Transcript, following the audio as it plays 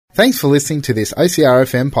Thanks for listening to this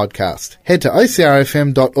OCRFM podcast. Head to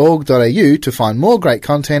ocrfm.org.au to find more great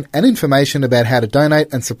content and information about how to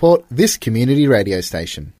donate and support this community radio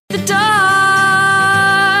station. The dark,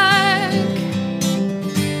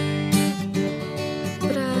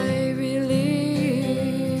 but I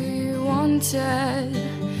really wanted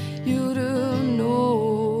you to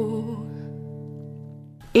know.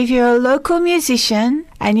 If you're a local musician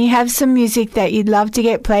and you have some music that you'd love to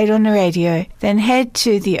get played on the radio, then head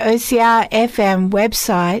to the OCR FM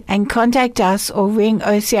website and contact us or ring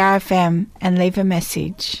OCR FM and leave a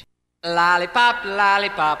message. Lollipop,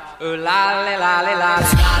 lollipop, ooh lolly, lolly, lolly.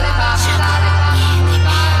 Lollipop,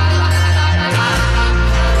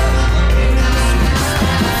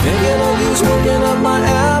 thinking of you's working up my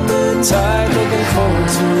appetite. Looking forward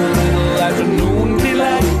to a little afternoon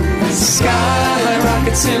delight. Skyline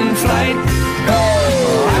rockets in flight.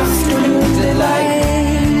 Oh, afternoon delight.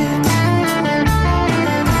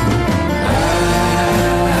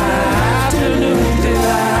 Afternoon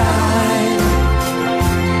delight.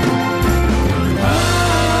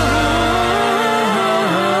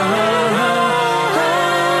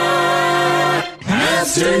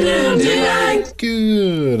 Afternoon delight.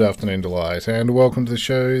 Good afternoon, Delight, and welcome to the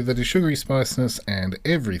show that is sugary spiciness and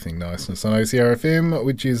everything niceness on OCRFM,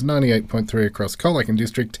 which is 98.3 across Colac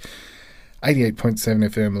District, 88.7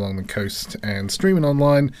 FM along the coast, and streaming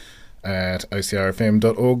online at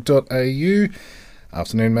ocrfm.org.au.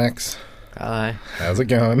 Afternoon, Max. Hi. How's it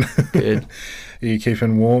going? Good. Are you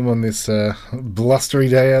keeping warm on this blustery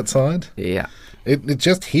day outside? Yeah. It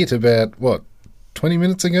just hit about, 20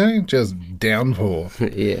 minutes ago? Just downpour.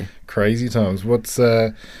 Yeah. Crazy times. What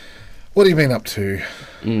have you been up to?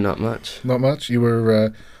 Not much. Not much? You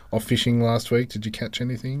were off fishing last week. Did you catch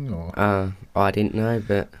anything? Or I didn't know,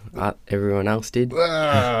 but everyone else did.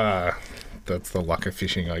 That's the luck of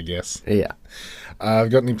fishing, I guess. Yeah.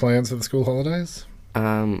 Got any plans for the school holidays?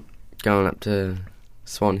 Going up to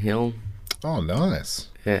Swan Hill. Oh, nice.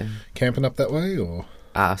 Yeah. Camping up that way, or?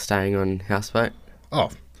 Staying on houseboat.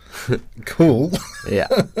 Oh, cool. Yeah.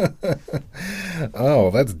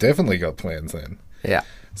 Oh, that's definitely got plans then. Yeah.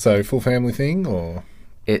 So, full family thing, or?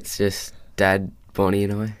 It's just Dad, Bonnie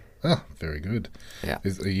and I. Oh, very good. Yeah.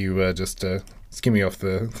 Are you just skimming off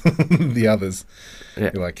the the others?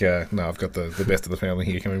 Yeah. You're like, no, I've got the best of the family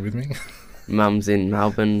here coming with me. Mum's in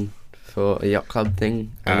Melbourne for a yacht club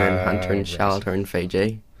thing, and then Hunter and right. Charlotte are in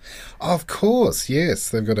Fiji. Of course, yes.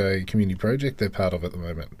 They've got a community project they're part of at the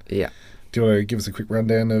moment. Yeah. Do you want to give us a quick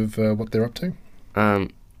rundown of what they're up to?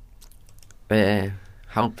 They're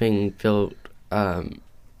helping build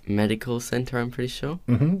medical centre, I'm pretty sure.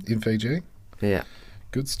 Mm-hmm. In Fiji? Yeah.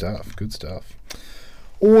 Good stuff, good stuff.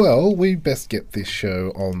 Well, we best get this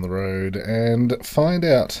show on the road and find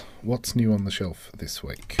out what's new on the shelf this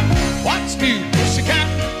week. What's new, pussycat?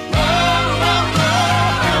 Whoa, whoa,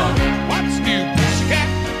 whoa. What's new, pussycat?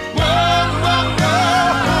 Whoa, whoa, whoa.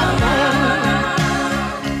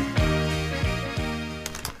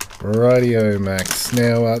 Rightio, Max.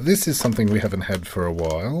 Now, this is something we haven't had for a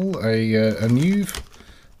while. A new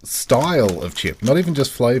style of chip. Not even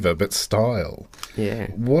just flavour, but style. Yeah.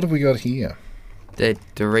 What have we got here? They're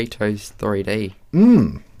Doritos 3D.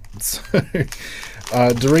 So,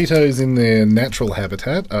 Doritos in their natural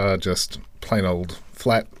habitat are just plain old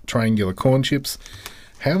flat triangular corn chips.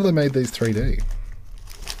 How have they made these 3D?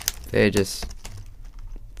 They're just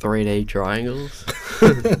 3D triangles.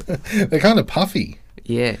 They're kind of puffy,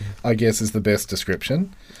 Yeah. I guess is the best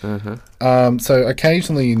description. Uh-huh. So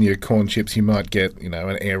occasionally in your corn chips you might get, an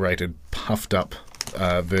aerated, puffed up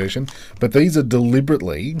version. But these are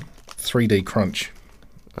deliberately 3D crunch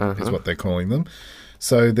is what they're calling them.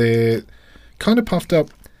 So they're kind of puffed up.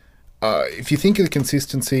 If you think of the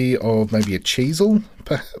consistency of maybe a Cheezel,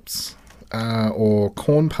 perhaps, or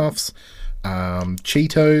corn puffs,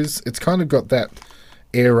 Cheetos, it's kind of got that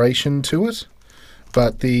aeration to it,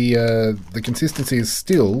 but the consistency is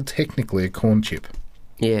still technically a corn chip.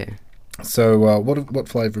 Yeah. So what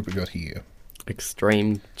flavour have we got here?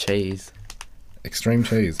 Extreme cheese. Extreme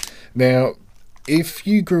cheese. Now, if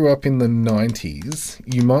you grew up in the 90s,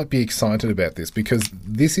 you might be excited about this because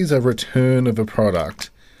this is a return of a product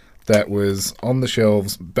that was on the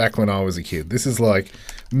shelves back when I was a kid. This is like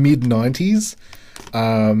mid-90s.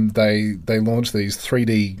 They launched these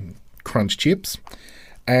 3D crunch chips,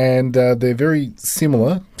 and they're very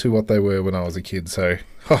similar to what they were when I was a kid. So,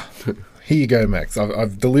 here you go, Max.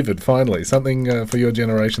 I've delivered, finally, something for your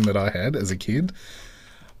generation that I had as a kid.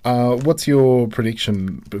 What's your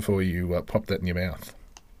prediction before you pop that in your mouth?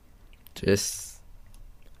 Just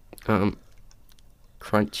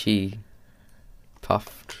crunchy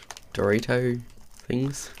puffed Dorito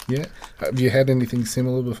toppings. Yeah. Have you had anything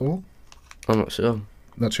similar before? I'm not sure.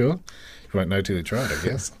 Not sure? You won't know till you try it, I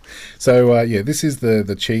guess. So, this is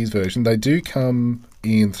the cheese version. They do come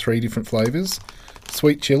in 3 different flavours: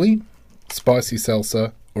 sweet chili, spicy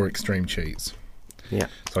salsa, or extreme cheese. Yeah.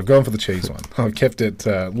 So I've gone for the cheese one. I've kept it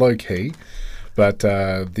low key, but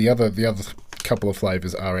the other couple of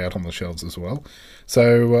flavours are out on the shelves as well.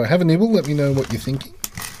 So have a nibble. Let me know what you're thinking.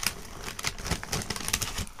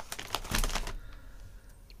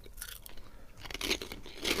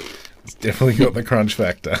 It's definitely got the crunch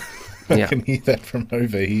factor. I Yeah. can hear that from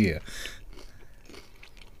over here.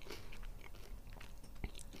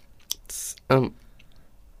 It's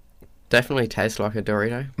definitely tastes like a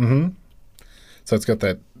Dorito. So it's got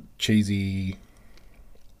that cheesy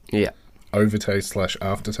Yeah. overtaste /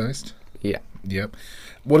 aftertaste. Yeah. Yep.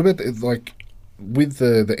 What about with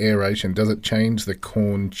the aeration? Does it change the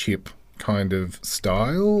corn chip kind of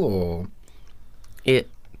style, or? It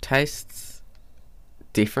tastes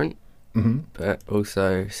different, but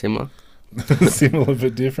also similar. Similar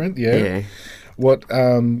but different? Yeah. Yeah. What?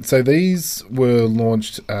 So these were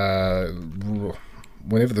launched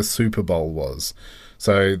whenever the Super Bowl was.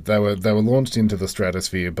 So they were launched into the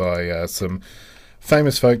stratosphere by some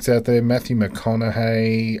famous folks out there: Matthew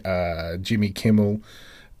McConaughey, Jimmy Kimmel.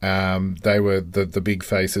 They were the big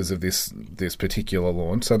faces of this particular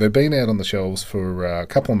launch. So they've been out on the shelves for a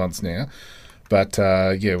couple of months now. But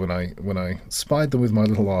when I spied them with my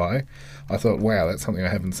little eye, I thought, wow, that's something I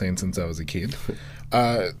haven't seen since I was a kid.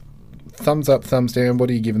 Thumbs up, thumbs down. What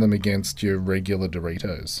are you giving them against your regular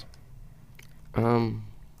Doritos? I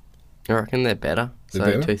reckon they're better. They're So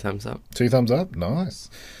better? 2 thumbs up. 2 thumbs up, nice.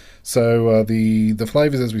 So the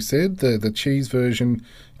flavours, as we said, the cheese version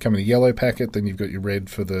come in a yellow packet. Then you've got your red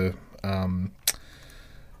for the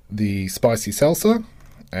spicy salsa,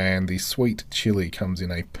 and the sweet chili comes in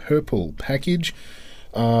a purple package.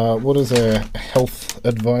 What is our health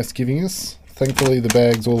advice giving us? Thankfully, the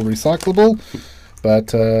bag's all recyclable, but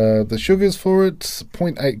the sugars for it,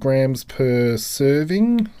 0.8 grams per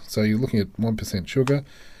serving. So you're looking at 1% sugar,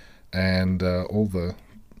 and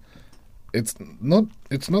it's not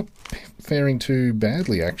faring too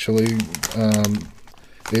badly, actually.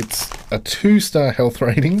 It's a 2-star health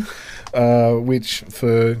rating, which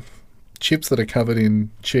for chips that are covered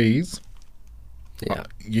in cheese, Yeah.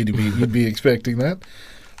 you'd be expecting that.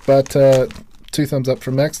 But 2 thumbs up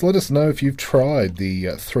from Max. Let us know if you've tried the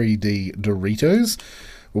 3D Doritos.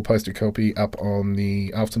 We'll post a copy up on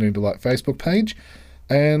the Afternoon Delight Facebook page.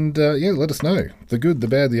 And let us know. The good, the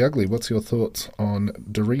bad, the ugly. What's your thoughts on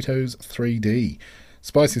Doritos 3D?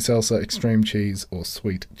 Spicy salsa, extreme cheese, or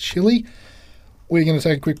sweet chili? We're going to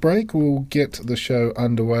take a quick break. We'll get the show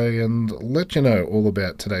underway and let you know all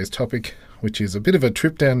about today's topic, which is a bit of a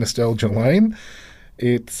trip down nostalgia lane.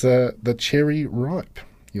 It's the Cherry Ripe.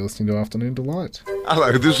 You're listening to Afternoon Delight.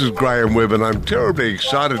 Hello, this is Graham Webb, and I'm terribly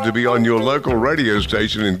excited to be on your local radio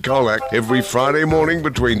station in Colac every Friday morning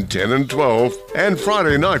between 10 and 12, and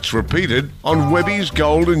Friday nights repeated on Webby's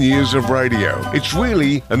Golden Years of Radio. It's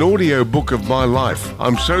really an audio book of my life.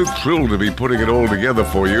 I'm so thrilled to be putting it all together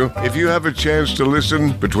for you. If you have a chance to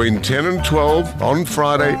listen between 10 and 12 on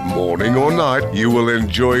Friday, morning or night, you will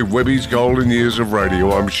enjoy Webby's Golden Years of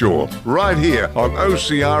Radio, I'm sure. Right here on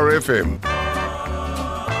OCR FM.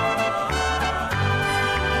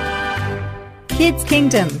 Kids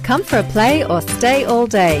Kingdom, come for a play or stay all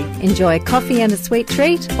day. Enjoy coffee and a sweet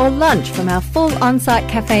treat or lunch from our full on-site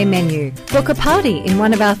cafe menu. Book a party in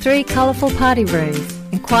one of our 3 colourful party rooms.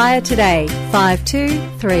 Inquire today,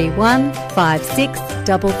 5231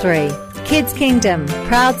 5633. Kids Kingdom,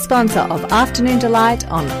 proud sponsor of Afternoon Delight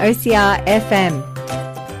on OCR FM.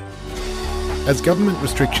 As government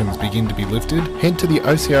restrictions begin to be lifted, head to the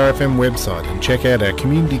OCRFM website and check out our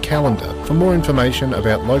community calendar for more information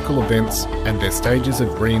about local events and their stages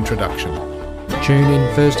of reintroduction. Tune in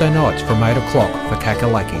Thursday nights from 8 o'clock for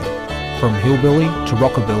Kakalaki. From hillbilly to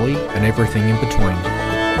rockabilly and everything in between.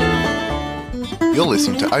 You're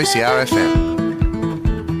listening to OCRFM.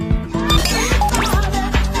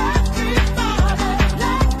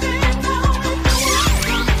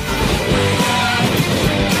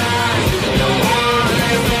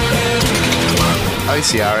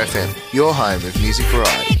 OCRFM, your home of music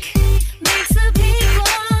variety.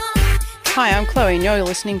 Hi, I'm Chloe and you're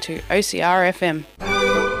listening to OCR FM.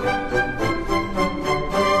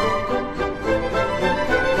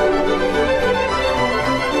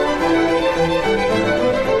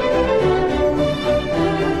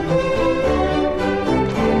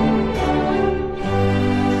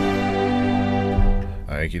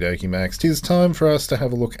 Okie dokie, Max. 'Tis time for us to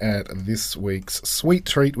have a look at this week's sweet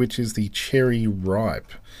treat, which is the Cherry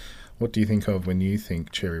Ripe. What do you think of when you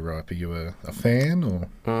think cherry ripe? Are you a fan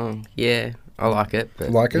or? Yeah, I like it, but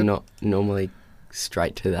Like it? not normally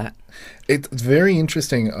straight to that. It's very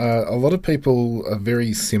interesting. A lot of people are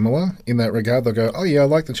very similar in that regard. They'll go, oh yeah, I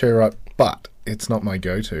like the cherry ripe, but it's not my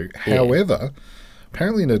go-to. Yeah. However,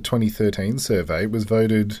 apparently in a 2013 survey, it was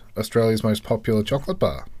voted Australia's most popular chocolate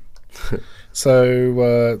bar.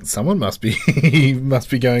 So someone must be must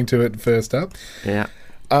be going to it first up. Yeah.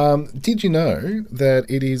 Did you know that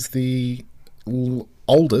it is the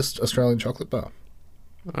oldest Australian chocolate bar?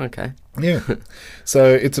 Okay. Yeah.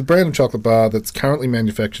 So it's a brand of chocolate bar that's currently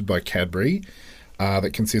manufactured by Cadbury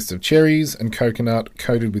that consists of cherries and coconut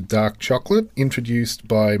coated with dark chocolate, introduced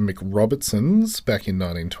by McRobertsons back in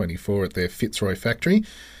 1924 at their Fitzroy factory,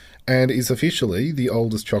 and is officially the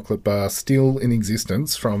oldest chocolate bar still in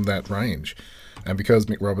existence from that range. And because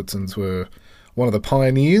McRobertsons were one of the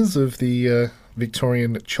pioneers of the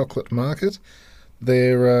Victorian chocolate market,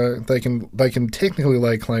 they can technically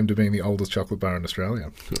lay claim to being the oldest chocolate bar in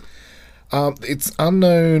Australia. It's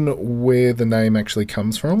unknown where the name actually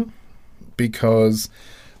comes from, because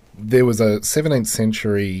there was a 17th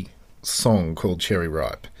century song called Cherry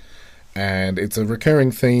Ripe, and it's a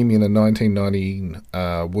recurring theme in a 1919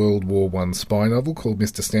 World War I spy novel called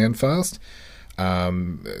Mr. Standfast.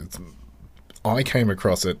 I came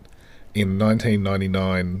across it in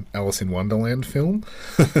 1999 Alice in Wonderland film.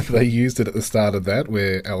 They used it at the start of that,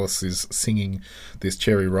 where Alice is singing this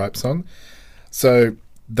Cherry Ripe song. So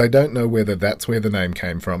they don't know whether that's where the name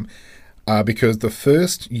came from, because the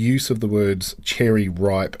first use of the words cherry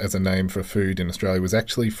ripe as a name for food in Australia was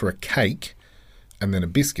actually for a cake and then a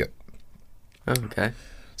biscuit. Oh, okay.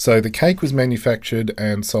 So the cake was manufactured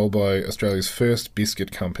and sold by Australia's first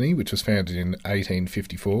biscuit company, which was founded in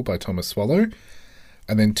 1854 by Thomas Swallow.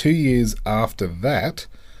 And then 2 years after that,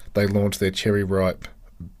 they launched their Cherry Ripe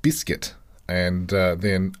biscuit. And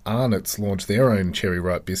then Arnott's launched their own Cherry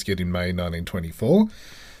Ripe biscuit in May 1924.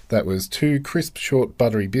 That was 2 crisp, short,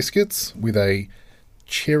 buttery biscuits with a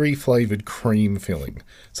cherry-flavoured cream filling.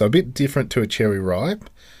 So a bit different to a Cherry Ripe,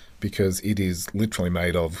 because it is literally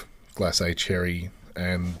made of glacé cherry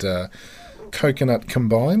and coconut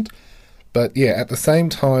combined. But yeah, at the same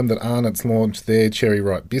time that Arnott's launched their Cherry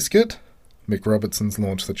Ripe biscuit, McRobertsons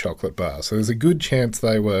launched the chocolate bar. So there's a good chance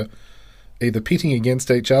they were either pitting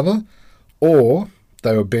against each other, or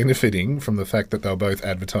they were benefiting from the fact that they were both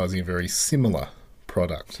advertising a very similar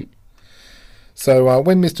product. So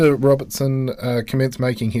when Mr. Robertson commenced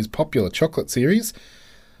making his popular chocolate series,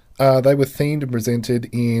 they were themed and presented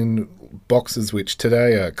in boxes which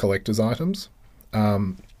today are collector's items.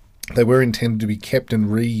 They were intended to be kept and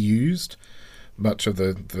reused. Much of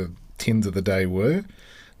the tins of the day were.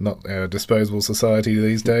 Not our disposable society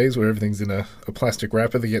these days, where everything's in a plastic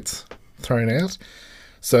wrapper that gets thrown out.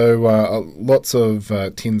 So lots of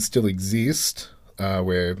tins still exist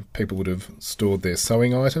where people would have stored their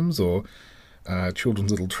sewing items or children's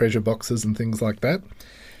little treasure boxes and things like that.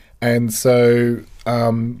 And so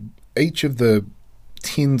each of the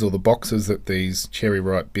tins or the boxes that these Cherry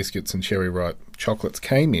Ripe biscuits and Cherry Ripe chocolates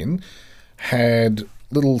came in had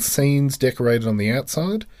little scenes decorated on the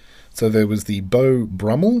outside. So there was the Beau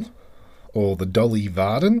Brummel, or the Dolly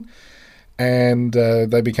Varden, and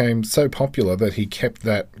they became so popular that he kept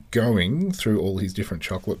that going through all his different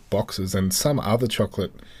chocolate boxes, and some other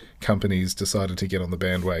chocolate companies decided to get on the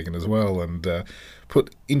bandwagon as well and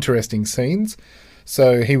put interesting scenes.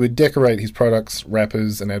 So he would decorate his products,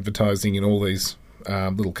 wrappers, and advertising in all these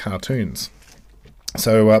little cartoons.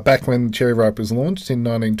 So back when Cherry Ripe was launched in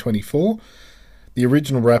 1924, the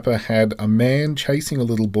original wrapper had a man chasing a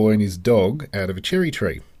little boy and his dog out of a cherry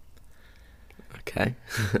tree. Okay.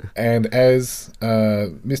 And as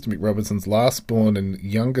Mr. McRobertson's last born and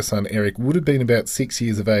younger son, Eric, would have been about 6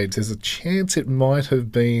 years of age, there's a chance it might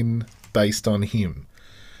have been based on him.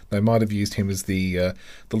 They might have used him as the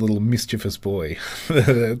little mischievous boy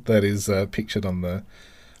that is pictured on the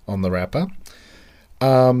wrapper.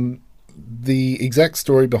 The exact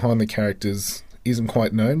story behind the characters isn't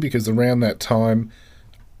quite known, because around that time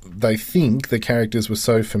they think the characters were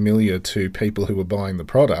so familiar to people who were buying the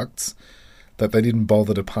products that they didn't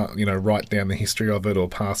bother to write down the history of it or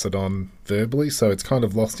pass it on verbally, so it's kind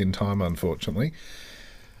of lost in time, unfortunately.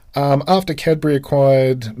 After Cadbury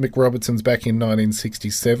acquired McRobertsons back in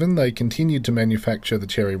 1967, they continued to manufacture the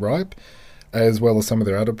Cherry Ripe, as well as some of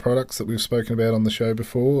their other products that we've spoken about on the show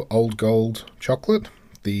before. Old Gold chocolate,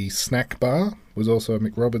 the snack bar was also a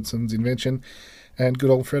McRobertson's invention, and good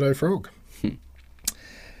old Freddo Frog.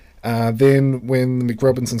 Then when the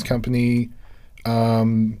McRobertson's company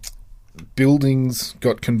buildings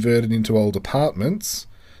got converted into old apartments,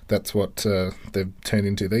 that's what they've turned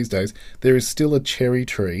into these days. There is still a cherry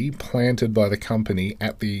tree planted by the company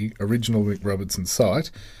at the original Mick Robertson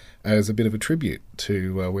site as a bit of a tribute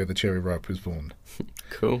to where the cherry ripe was born.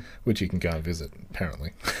 Cool. Which you can go and visit,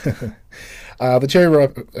 apparently.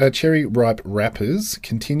 The cherry ripe wrappers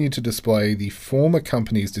continue to display the former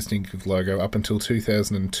company's distinctive logo up until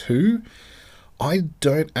 2002. I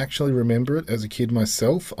don't actually remember it as a kid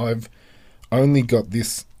myself. I've only got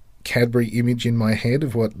this Cadbury image in my head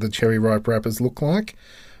of what the cherry ripe wrappers look like.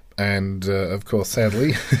 And, of course,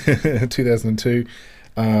 sadly, 2002,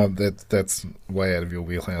 that's way out of your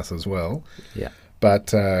wheelhouse as well. Yeah.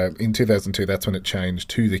 But in 2002, that's when it changed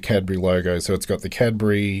to the Cadbury logo. So it's got the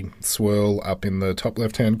Cadbury swirl up in the top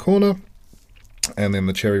left-hand corner, and then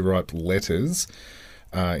the cherry ripe letters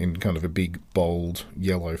in kind of a big, bold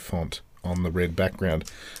yellow font on the red background.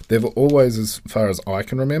 They've always, as far as I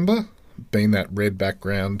can remember, been that red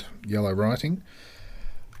background, yellow writing.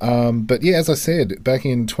 But yeah, as I said, back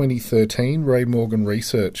in 2013, Ray Morgan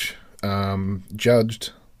Research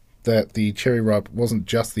judged that the cherry ripe wasn't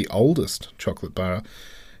just the oldest chocolate bar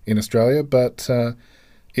in Australia, but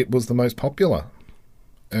it was the most popular.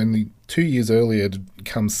 Only 2 years earlier, it had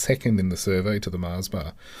come second in the survey to the Mars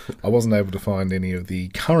bar. I wasn't able to find any of the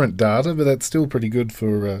current data, but that's still pretty good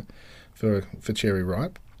for cherry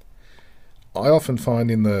ripe. I often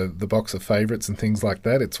find in the box of favourites and things like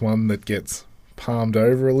that, it's one that gets palmed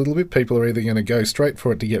over a little bit. People are either going to go straight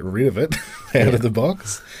for it to get rid of it out of the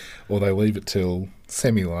box, or they leave it till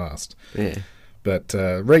semi-last. Yeah. But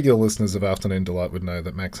regular listeners of Afternoon Delight would know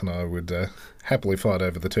that Max and I would happily fight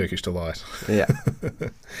over the Turkish Delight. Yeah.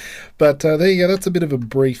 But there you go. That's a bit of a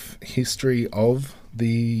brief history of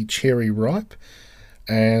the cherry ripe.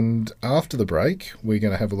 And after the break, we're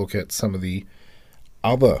going to have a look at some of the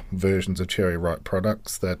other versions of cherry ripe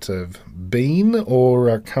products that have been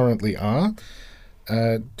or currently are.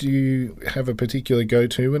 Do you have a particular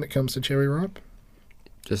go-to when it comes to cherry ripe?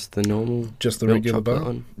 Just the normal, just the milk regular bar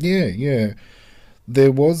one. Yeah.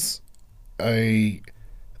 There was I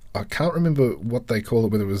can't remember what they call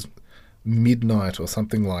it, whether it was Midnight or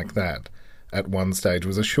something like that. At one stage, it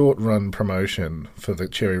was a short run promotion for the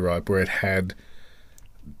cherry ripe where it had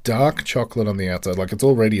dark chocolate on the outside. Like, it's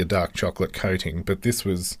already a dark chocolate coating, but this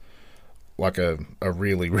was like a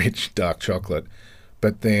really rich dark chocolate.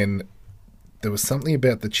 But then there was something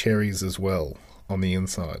about the cherries as well on the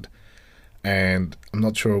inside. And I'm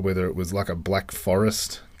not sure whether it was like a Black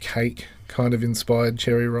Forest cake kind of inspired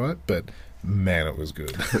cherry ripe, but man, it was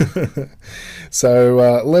good.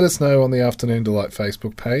 So let us know on the Afternoon Delight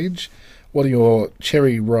Facebook page. What are your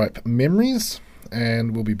cherry ripe memories?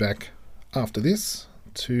 And we'll be back after this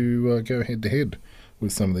to go head to head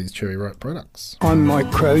with some of these cherry ripe products. I'm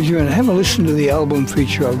Mike Crozier, and have a listen to the album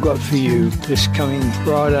feature I've got for you this coming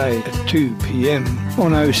Friday at 2 p.m.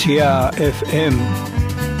 on OCR FM.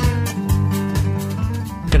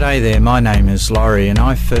 G'day there, my name is Laurie, and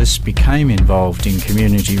I first became involved in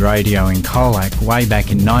community radio in Colac way back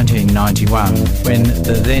in 1991 when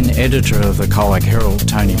the then editor of the Colac Herald,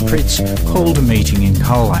 Tony Pritz, called a meeting in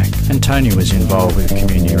Colac, and Tony was involved with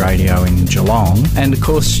community radio in Geelong, and of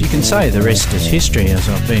course you can say the rest is history as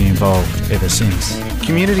I've been involved ever since.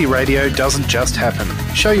 Community radio doesn't just happen.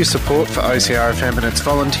 Show your support for OCRFM and its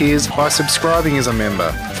volunteers by subscribing as a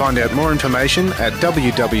member. Find out more information at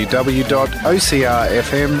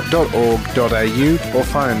www.ocrfm.org.au or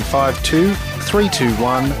phone 52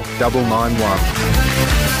 321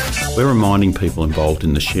 991. We're reminding people involved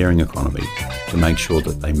in the sharing economy to make sure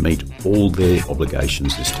that they meet all their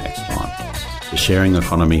obligations this tax time. The sharing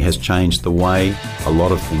economy has changed the way a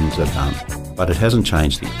lot of things are done, but it hasn't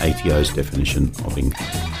changed the ATO's definition of income.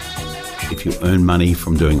 If you earn money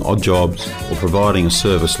from doing odd jobs or providing a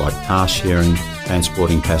service like car sharing,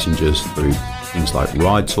 transporting passengers through things like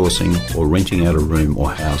ride sourcing or renting out a room or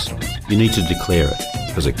house, you need to declare it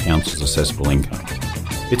because it counts as assessable income.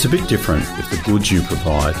 It's a bit different if the goods you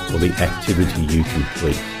provide or the activity you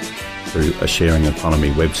complete through a sharing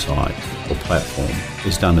economy website or platform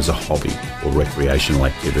is done as a hobby or recreational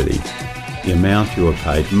activity. The amount you are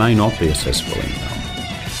paid may not be assessable income.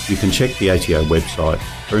 You can check the ATO website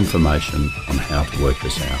for information on how to work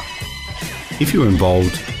this out. If you're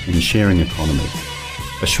involved in the sharing economy,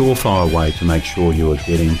 a surefire way to make sure you are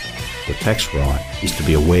getting the tax right is to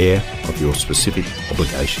be aware of your specific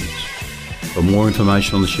obligations. For more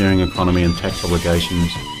information on the sharing economy and tax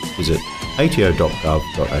obligations, visit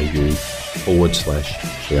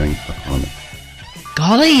ato.gov.au/sharing economy.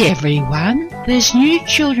 Golly everyone, there's new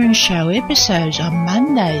children's show episodes on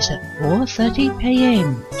Mondays at 4:30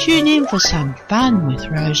 p.m. Tune in for some fun with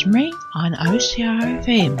Rosemary on OCR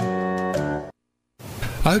FM.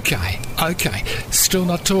 Okay. Still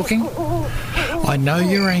not talking? I know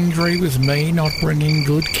you're angry with me not bringing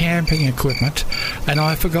good camping equipment, and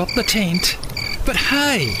I forgot the tent. But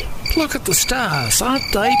hey, look at the stars.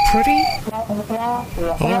 Aren't they pretty?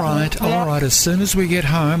 All right. As soon as we get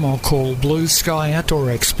home, I'll call Blue Sky Outdoor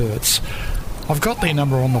Experts. I've got their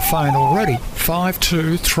number on the phone already.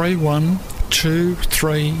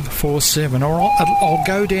 52312347. Or I'll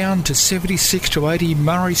go down to 76 to 80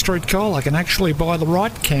 Murray Street, Colac, and actually buy the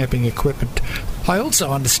right camping equipment. I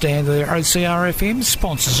also understand they're OCRFM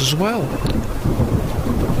sponsors as well.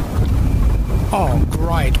 Oh,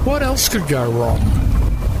 great. What else could go wrong?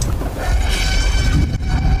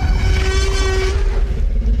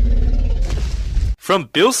 From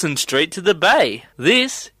Bilson Street to the Bay,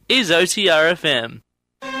 this is OCRFM.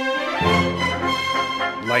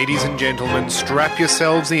 Ladies and gentlemen, strap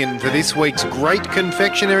yourselves in for this week's great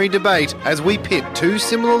confectionery debate as we pit two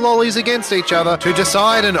similar lollies against each other to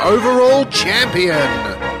decide an overall champion.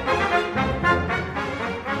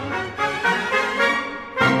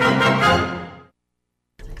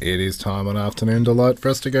 It is time on Afternoon Delight for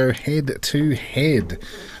us to go head-to-head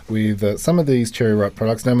with some of these Cherry Ripe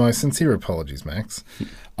products. Now, my sincere apologies, Max.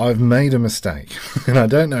 I've made a mistake, and I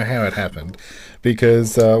don't know how it happened,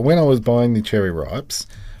 because when I was buying the Cherry Ripes,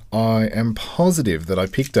 I am positive that I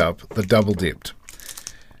picked up the double dipped.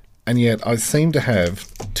 And yet I seem to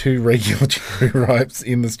have two regular Cherry Ripes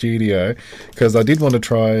in the studio, because I did want to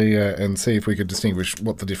try and see if we could distinguish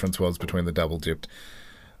what the difference was between the double dipped.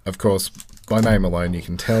 Of course, by name alone, you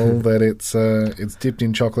can tell that it's dipped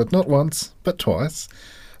in chocolate, not once, but twice.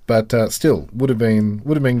 But still, would have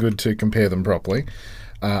been good to compare them properly.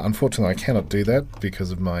 Unfortunately, I cannot do that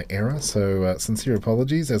because of my error, so sincere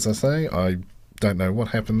apologies. As I say, I don't know what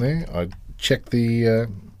happened there. I checked the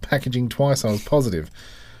packaging twice. I was positive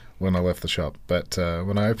when I left the shop, but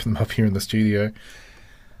when I opened them up here in the studio,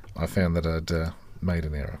 I found that I'd made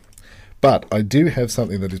an error. But I do have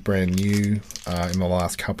something that is brand new in the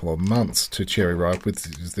last couple of months to Cherry Ripe,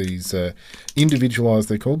 with these individualised,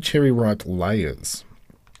 they're called Cherry Ripe layers.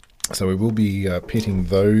 So we will be pitting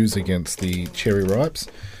those against the Cherry Ripes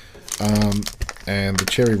and the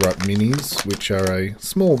Cherry Ripe Minis, which are a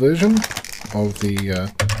small version of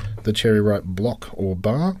the Cherry Ripe block or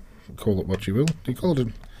bar. Call it what you will. Do you call it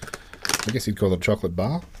I guess you'd call it a chocolate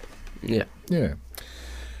bar? Yeah. Yeah.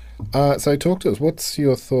 So talk to us. What's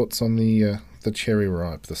your thoughts on the Cherry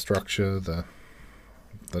Ripe, the structure, the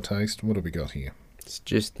taste? What have we got here? It's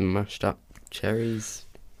just mashed up cherries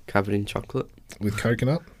covered in chocolate. With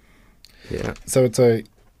coconut? Yeah. So it's a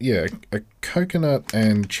coconut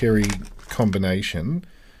and cherry combination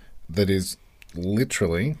that is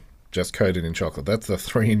literally just coated in chocolate. That's the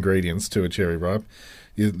three ingredients to a Cherry Ripe.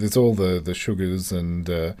 There's all the sugars and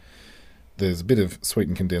there's a bit of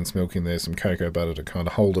sweetened condensed milk in there, some cocoa butter to kind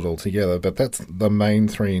of hold it all together, but that's the main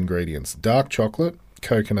three ingredients. Dark chocolate,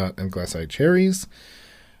 coconut, and glacé cherries.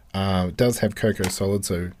 It does have cocoa solid,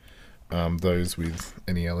 so those with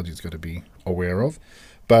any allergies got to be aware of.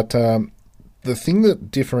 But the thing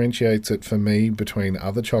that differentiates it for me between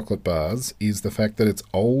other chocolate bars is the fact that it's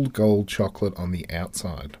old gold chocolate on the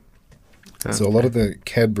outside. Okay. So a lot of the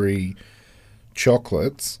Cadbury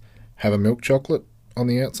chocolates have a milk chocolate on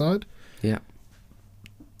the outside. Yeah.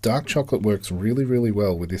 Dark chocolate works really, really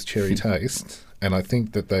well with this cherry taste, and I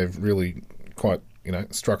think that they've really quite,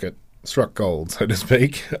 struck gold, so to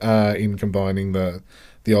speak, in combining the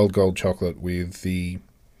old gold chocolate with the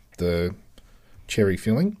cherry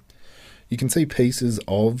filling. You can see pieces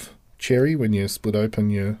of cherry when you split open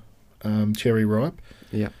your Cherry Ripe.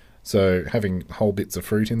 Yeah. So having whole bits of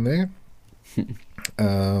fruit in there.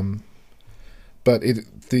 But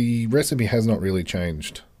the recipe has not really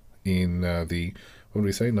changed in the, what do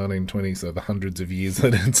we say, 1920s, so the hundreds of years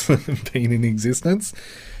that it's been in existence.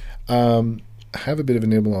 Have a bit of a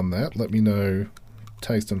nibble on that. Let me know,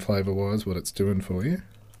 taste and flavour-wise, what it's doing for you.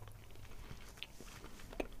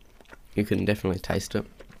 You can definitely taste it.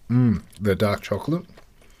 The dark chocolate.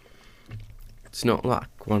 It's not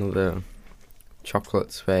like one of the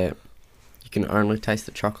chocolates where you can only taste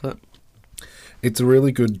the chocolate. It's a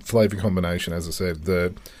really good flavour combination, as I said.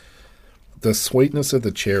 The sweetness of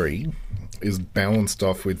the cherry is balanced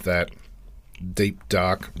off with that deep,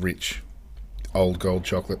 dark, rich, old gold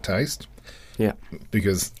chocolate taste. Yeah.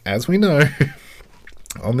 Because, as we know,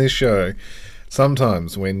 on this show,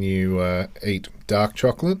 sometimes when you eat dark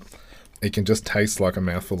chocolate, it can just taste like a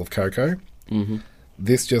mouthful of cocoa. Mm-hmm.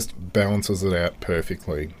 This just balances it out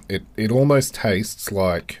perfectly. It almost tastes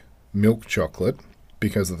like milk chocolate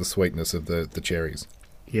because of the sweetness of the cherries.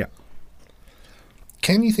 Yeah.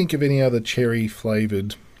 Can you think of any other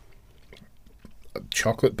cherry-flavoured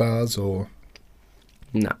chocolate bars or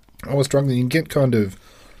No. I was struggling. You can get kind of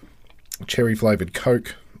cherry-flavoured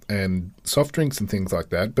Coke and soft drinks and things like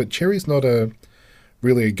that, but cherry's not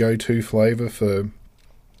really a go-to flavour for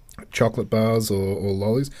chocolate bars or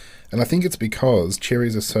lollies. And I think it's because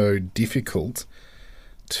cherries are so difficult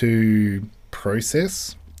to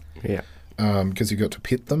process. Yeah. Because you've got to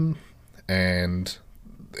pit them, and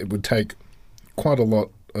it would take quite a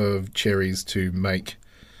lot of cherries to make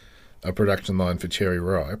a production line for cherry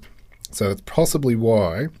ripe. So that's possibly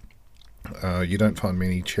why you don't find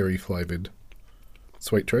many cherry-flavoured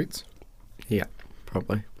sweet treats. Yeah,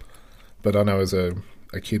 probably. But I know as a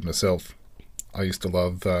kid myself, I used to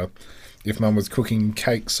love, if Mum was cooking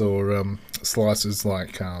cakes or slices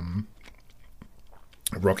like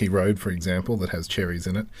Rocky Road, for example, that has cherries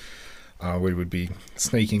in it, we would be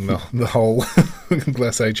sneaking the whole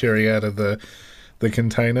glacé cherry out of the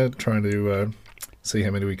container, trying to see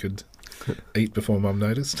how many we could eat before Mum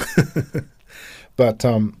noticed. But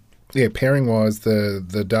yeah, pairing wise,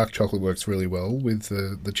 the dark chocolate works really well with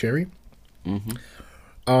the cherry.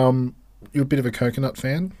 Mm-hmm. You're a bit of a coconut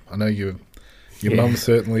fan. I know your mum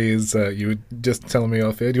certainly is. You were just telling me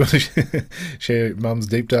off air. Do you want to share Mum's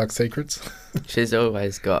deep dark secrets? She's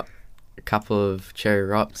always got a couple of cherry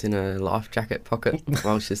ripes in her life jacket pocket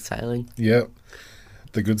while she's sailing. Yeah,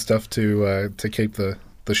 the good stuff to keep the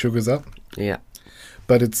sugars up. Yeah,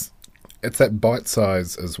 but it's that bite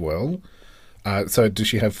size as well. So does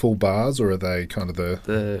she have full bars, or are they kind of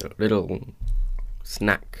the little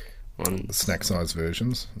snack ones? Snack size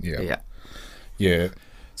versions. Yeah. Yeah. Yeah.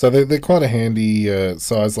 So they're quite a handy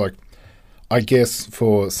size. Like, I guess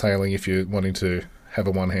for sailing, if you're wanting to have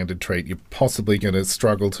a one-handed treat, you're possibly going to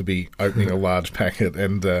struggle to be opening a large packet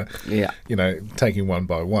and taking one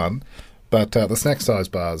by one. But the snack size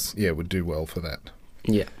bars, would do well for that.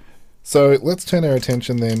 Yeah. So let's turn our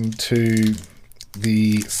attention then to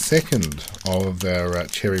the second of our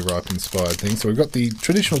cherry ripe inspired things. So we've got the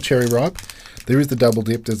traditional cherry ripe. There is the double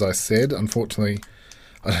dipped, as I said. Unfortunately,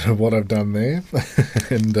 I don't know what I've done there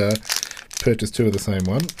and purchased two of the same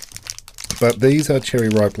one. But these are cherry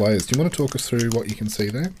ripe layers. Do you want to talk us through what you can see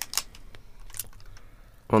there?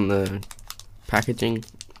 On the packaging,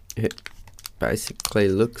 it basically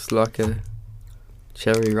looks like a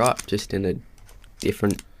cherry ripe, just in a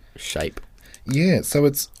different shape. Yeah, so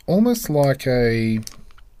it's almost like a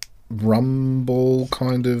rum ball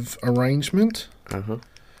kind of arrangement. Uh-huh.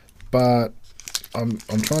 But I'm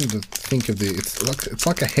trying to think of it's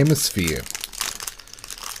like a hemisphere.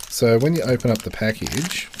 So when you open up the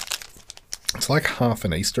package, it's like half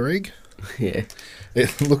an Easter egg. Yeah.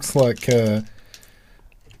 It looks like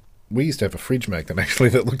we used to have a fridge magnet actually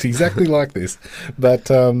that looked exactly like this, but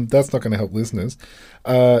that's not going to help listeners.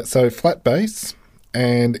 So flat base,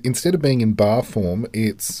 and instead of being in bar form,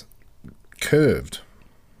 it's curved.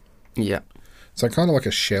 Yeah. So kind of like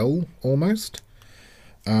a shell almost.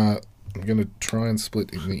 I'm going to try and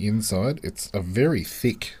split in the inside. It's a very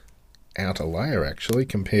thick outer layer, actually,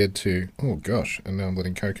 compared to... Oh, gosh. And now I'm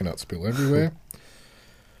letting coconut spill everywhere.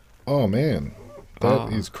 Oh, man.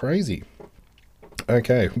 That is crazy.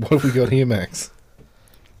 Okay, what have we got here, Max?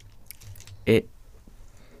 It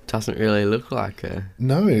doesn't really look like a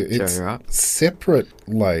it's cherry ripe. Separate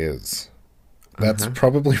layers. That's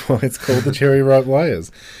probably why it's called the cherry ripe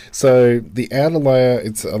layers. So the outer layer,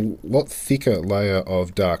 it's a lot thicker layer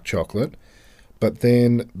of dark chocolate, but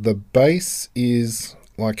then the base is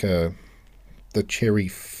like the cherry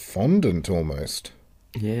fondant almost.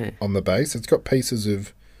 Yeah. On the base. It's got pieces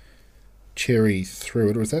of cherry through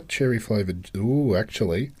it, or is that cherry flavoured? Ooh,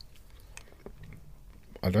 actually,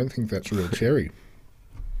 I don't think that's real cherry.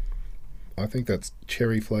 I think that's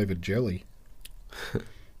cherry flavoured jelly.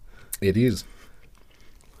 It is.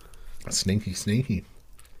 Sneaky, sneaky.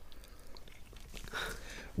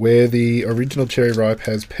 Where the original cherry ripe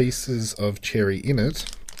has pieces of cherry in it,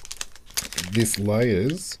 this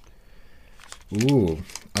layers... Ooh,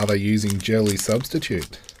 are they using jelly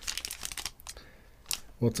substitute?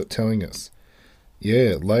 What's it telling us?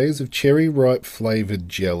 Yeah, layers of cherry ripe flavoured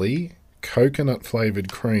jelly, coconut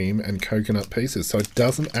flavoured cream, and coconut pieces. So it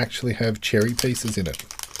doesn't actually have cherry pieces in it.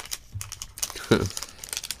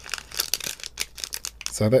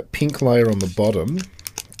 So that pink layer on the bottom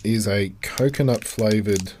is a coconut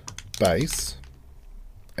flavoured base,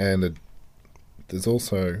 and there's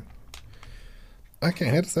also... Okay,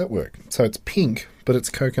 how does that work? So it's pink, but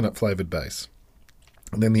it's coconut flavoured base.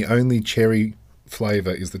 And then the only cherry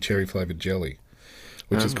flavour is the cherry flavoured jelly,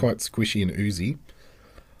 which is quite squishy and oozy.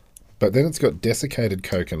 But then it's got desiccated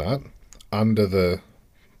coconut under the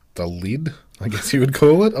lid, I guess you would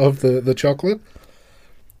call it, of the chocolate.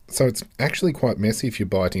 So it's actually quite messy if you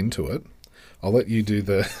bite into it. I'll let you do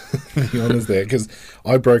the, the honours there, because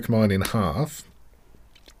I broke mine in half,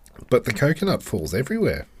 but the coconut falls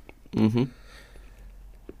everywhere. Mm-hmm.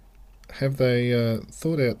 Have they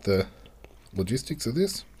thought out the logistics of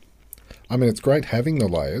this? I mean, it's great having the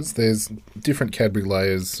layers. There's different Cadbury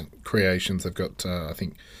layers creations. They've got, I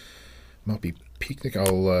think, might be Picnic.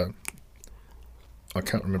 I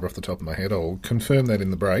can't remember off the top of my head. I'll confirm that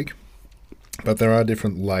in the break. But there are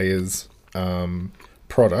different layers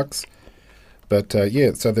products. But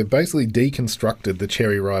yeah, so they've basically deconstructed the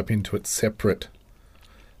cherry ripe into its separate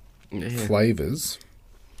flavours.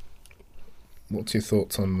 What's your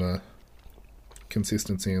thoughts on the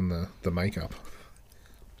consistency and the makeup?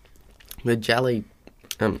 The jelly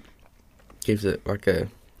gives it like a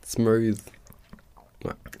smooth,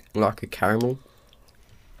 like a caramel.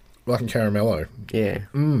 Like a caramello. Yeah.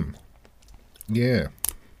 Yeah.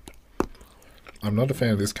 I'm not a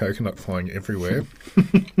fan of this coconut flying everywhere.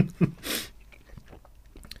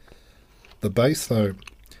 The base, though,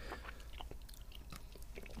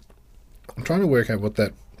 I'm trying to work out what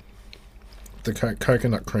the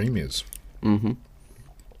coconut cream is. Mm-hmm.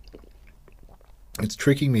 It's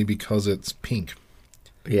tricking me because it's pink.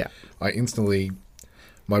 Yeah.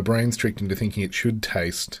 My brain's tricked into thinking it should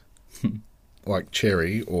taste like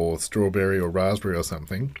cherry or strawberry or raspberry or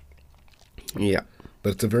something. Yeah.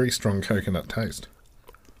 But it's a very strong coconut taste.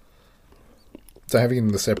 So having it in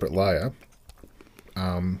the separate layer,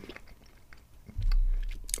 I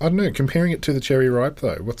don't know, comparing it to the cherry ripe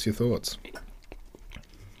though, what's your thoughts?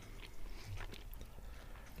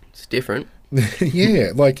 It's different.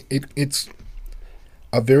 Yeah, like it's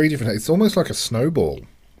a very different. It's almost like a snowball,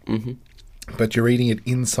 but you're eating it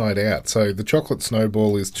inside out. So the chocolate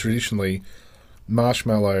snowball is traditionally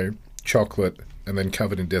marshmallow, chocolate, and then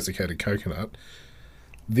covered in desiccated coconut.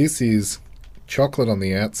 This is chocolate on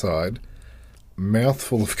the outside,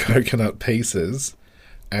 mouthful of coconut pieces,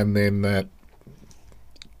 and then that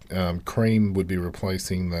cream would be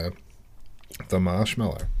replacing the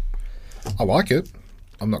marshmallow. I like it.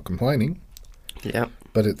 I'm not complaining. Yeah.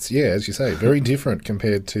 But it's, yeah, as you say, very different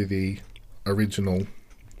compared to the original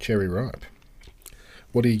cherry ripe.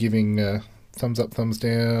 What are you giving thumbs up, thumbs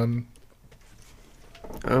down?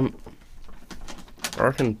 I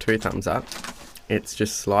reckon 2 thumbs up. It's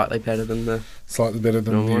just slightly better than the... Slightly better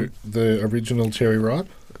than the original cherry ripe?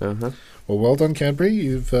 Uh-huh. Well, well done, Cadbury.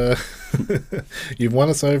 You've you've won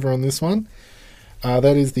us over on this one.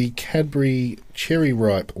 That is the Cadbury Cherry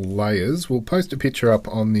Ripe Layers. We'll post a picture up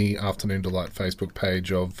on the Afternoon Delight Facebook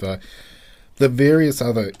page of the various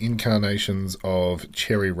other incarnations of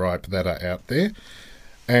Cherry Ripe that are out there.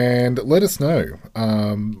 And let us know,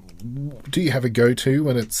 do you have a go-to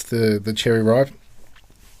when it's the Cherry Ripe?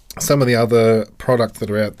 Some of the other products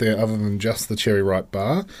that are out there other than just the Cherry Ripe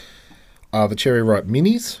bar are the Cherry Ripe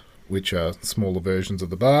Minis, which are smaller versions of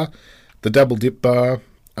the bar, the Double Dip bar.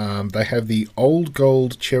 They have the Old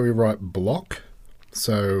Gold Cherry Ripe block,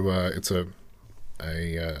 so it's an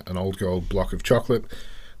Old Gold block of chocolate,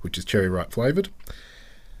 which is cherry ripe flavoured.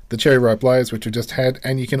 The Cherry Ripe Layers, which we've just had,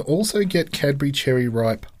 and you can also get Cadbury Cherry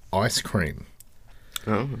Ripe ice cream.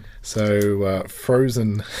 Oh. So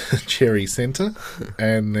frozen cherry centre,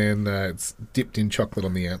 and then it's dipped in chocolate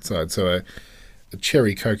on the outside. So a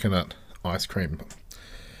cherry coconut ice cream.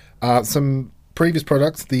 Some previous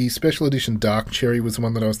products, the special edition dark cherry was the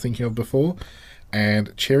one that I was thinking of before,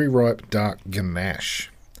 and Cherry Ripe Dark Ganache.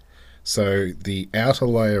 So the outer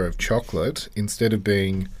layer of chocolate, instead of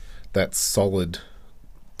being that solid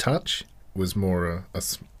touch, was more a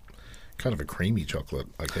kind of a creamy chocolate,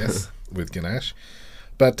 I guess, with ganache.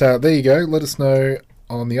 But there you go. Let us know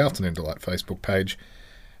on the Afternoon Delight Facebook page.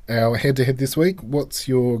 Our head-to-head this week, what's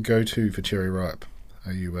your go-to for Cherry Ripe?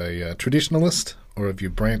 Are you a traditionalist, or have you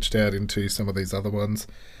branched out into some of these other ones?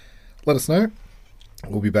 Let us know.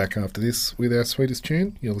 We'll be back after this with our sweetest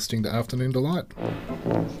tune. You're listening to Afternoon Delight.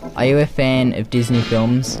 Are you a fan of Disney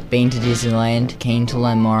films? Been to Disneyland? Keen to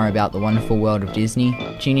learn more about the wonderful world of Disney?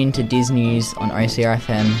 Tune in to Disney News on OCR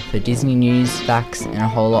FM for Disney news, facts and a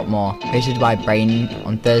whole lot more. Hosted by Braden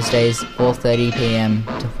on Thursdays 4:30pm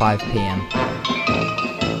to 5pm.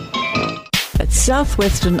 At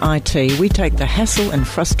Southwestern IT, we take the hassle and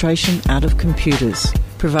frustration out of computers,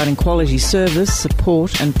 providing quality service,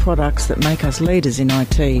 support and products that make us leaders in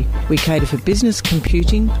IT. We cater for business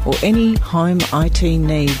computing or any home IT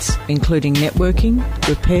needs, including networking,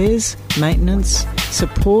 repairs, maintenance,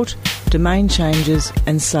 support, domain changes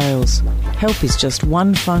and sales. Help is just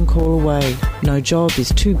one phone call away. No job is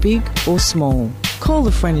too big or small. Call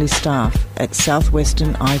the friendly staff at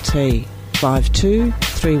Southwestern IT. 652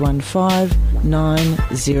 315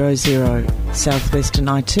 900. Southwestern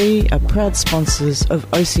IT are proud sponsors of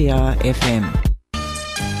OCR FM.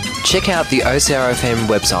 Check out the OCR FM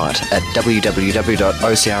website at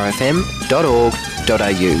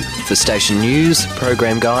www.ocrfm.org.au for station news,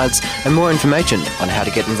 program guides and more information on how to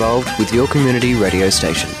get involved with your community radio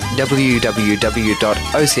station.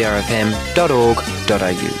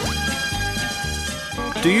 www.ocrfm.org.au.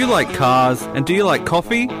 Do you like cars and do you like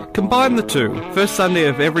coffee? Combine the two. First Sunday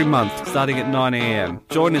of every month, starting at 9 a.m.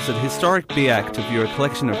 Join us at Historic Biak to view a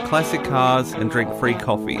collection of classic cars and drink free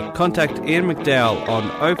coffee. Contact Ian McDowell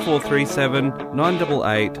on 0437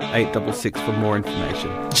 988 866 for more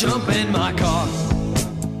information. Jump in my car.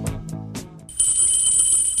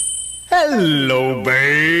 Hello,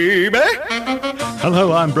 baby.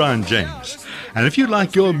 Hello, I'm Brian James. And if you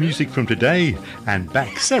like your music from today and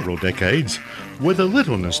back several decades, with a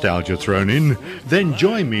little nostalgia thrown in, then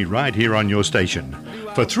join me right here on your station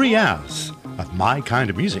for 3 hours of my kind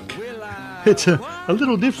of music. It's a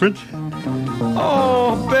little different.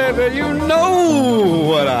 Oh, baby, you know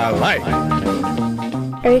what I like.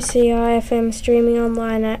 OCR FM streaming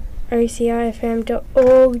online at ocrfm.org.au.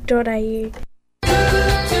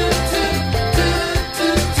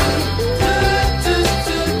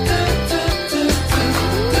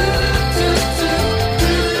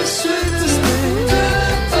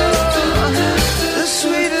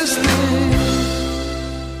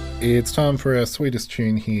 It's time for our sweetest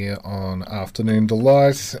tune here on Afternoon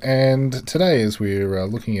Delight, and today as we're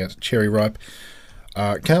looking at Cherry Ripe,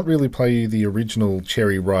 can't really play you the original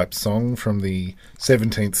Cherry Ripe song from the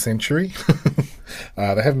 17th century.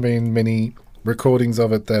 There haven't been many recordings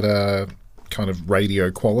of it that are kind of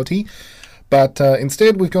radio quality, but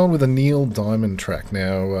instead we've gone with a Neil Diamond track.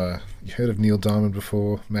 Now, you heard of Neil Diamond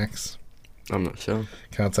before, Max? I'm not sure.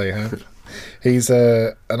 Can't say you have. He's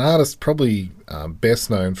an artist probably best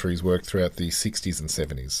known for his work throughout the 60s and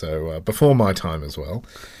 70s, so before my time as well.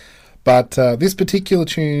 But this particular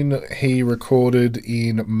tune he recorded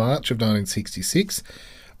in March of 1966,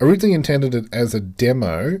 originally intended as a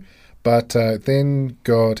demo, but then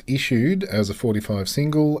got issued as a 45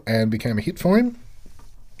 single and became a hit for him.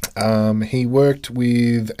 He worked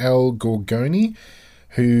with Al Gorgoni,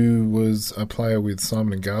 who was a player with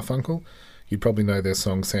Simon and Garfunkel. You'd probably know their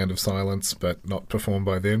song Sound of Silence, but not performed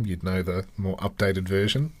by them. You'd know the more updated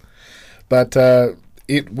version. But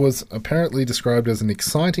it was apparently described as an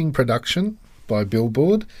exciting production by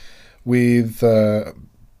Billboard with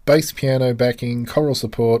bass piano backing, choral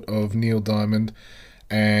support of Neil Diamond,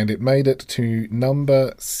 and it made it to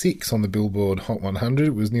number 6 on the Billboard Hot 100.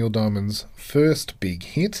 It was Neil Diamond's first big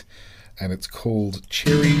hit, and it's called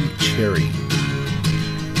Cherry Cherry.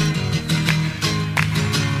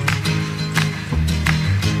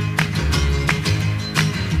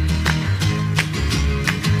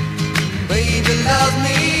 Baby loves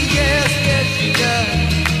me, yes, yes she does.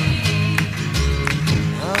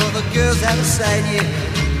 All the girls out of sight, yeah.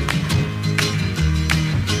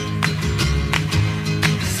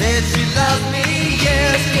 Said she loves me,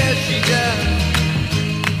 yes, yes she does.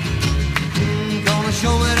 Gonna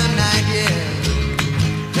show me tonight, yeah.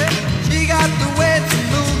 Hey, she got the way to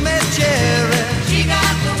move me, cherry. She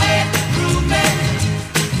got the way to move me.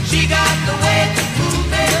 She got the way to move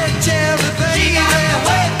me, cherry, baby. She got the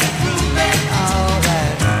way to move me. All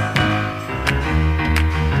right.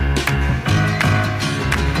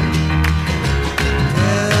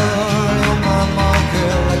 Tell your mama,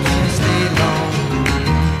 girl, I can't stay long.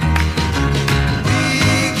 We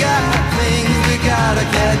got things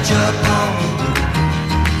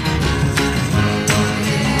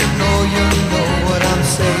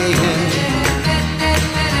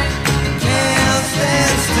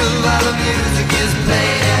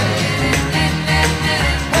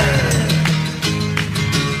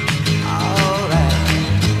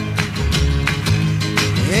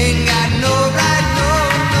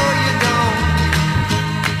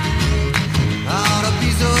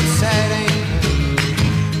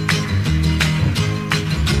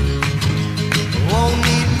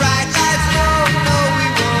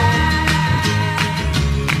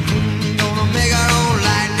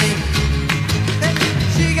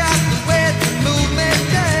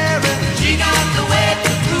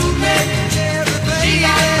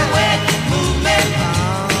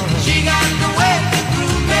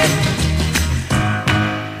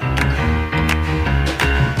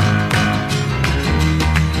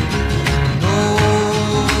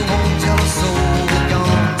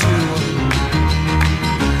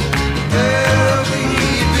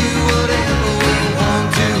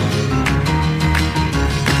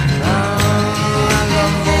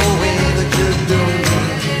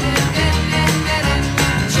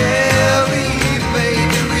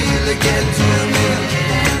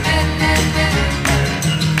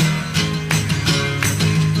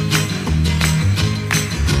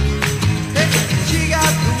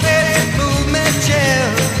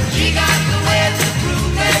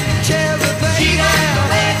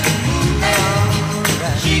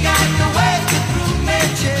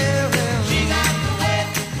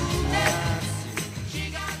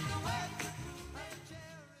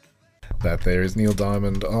That there is Neil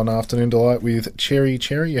Diamond on Afternoon Delight with Cherry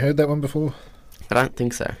Cherry. You heard that one before? I don't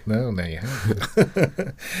think so. No, you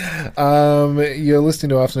haven't. You're listening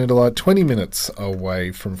to Afternoon Delight, 20 minutes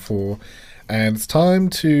away from 4. And it's time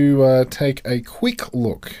to take a quick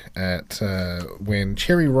look at when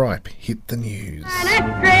Cherry Ripe hit the news.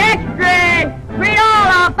 Extra, extra! Read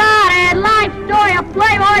all about it! Life story of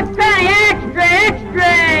Playboy Penny! Extra,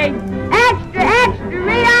 extra! Extra, extra!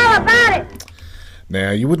 Read all about it!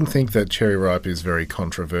 Now, you wouldn't think that Cherry Ripe is very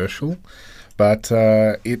controversial, but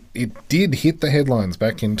it did hit the headlines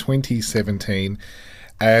back in 2017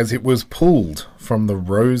 as it was pulled from the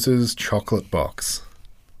Roses chocolate box.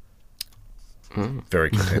 Very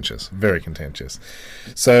contentious, very contentious.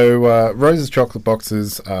 So Rose's chocolate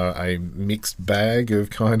boxes are a mixed bag of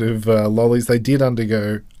kind of lollies. They did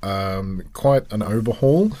undergo quite an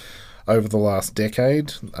overhaul over the last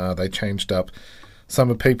decade. They changed up some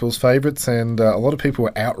of people's favourites, and a lot of people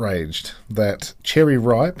were outraged that Cherry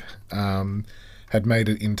Ripe had made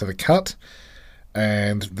it into the cut,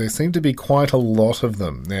 and there seemed to be quite a lot of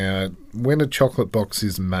them. Now, when a chocolate box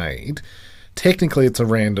is made, technically it's a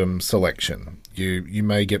random selection. You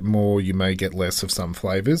may get more, you may get less of some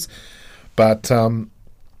flavours, but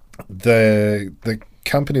the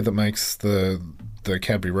company that makes the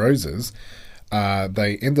Cadbury Roses,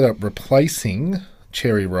 they ended up replacing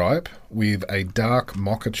Cherry Ripe with a dark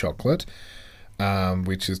mocha chocolate,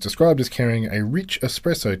 which is described as carrying a rich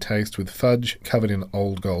espresso taste with fudge covered in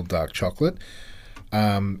old gold dark chocolate.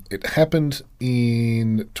 It happened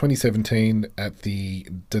in 2017 at the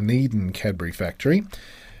Dunedin Cadbury factory,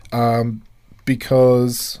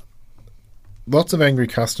 because lots of angry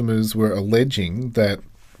customers were alleging that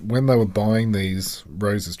when they were buying these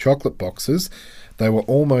Roses chocolate boxes, they were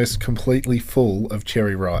almost completely full of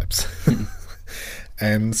Cherry Ripes.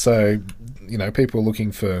 And so, people were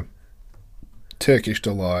looking for Turkish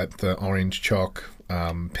Delight, the orange choc,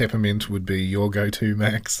 peppermint would be your go-to,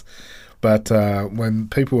 Max. But when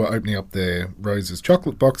people were opening up their Roses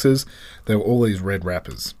chocolate boxes, there were all these red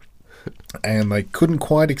wrappers. And they couldn't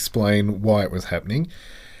quite explain why it was happening.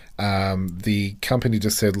 The company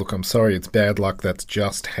just said, look, I'm sorry, it's bad luck. That's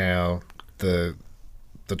just how the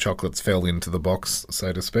chocolates fell into the box,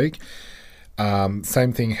 so to speak.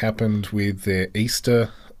 Same thing happened with their Easter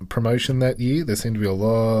promotion that year. There seemed to be a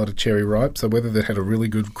lot of Cherry Ripe. So whether they had a really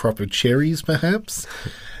good crop of cherries, perhaps,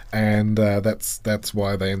 and that's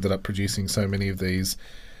why they ended up producing so many of these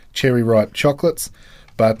Cherry Ripe chocolates.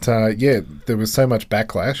 But there was so much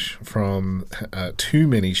backlash from too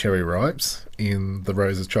many Cherry Ripes in the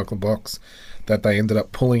Roses chocolate box that they ended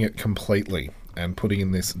up pulling it completely and putting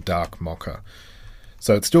in this dark mocha.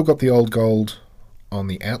 So it's still got the old gold on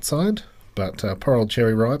the outside, but poor old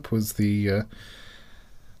Cherry Ripe was the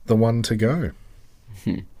one to go.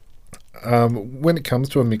 When it comes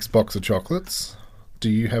to a mixed box of chocolates, do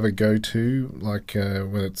you have a go-to, like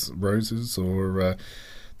when it's Roses or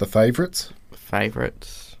the favourites?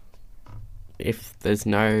 Favourites? If there's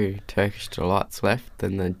no Turkish Delights left,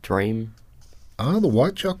 then the Dream. Ah, the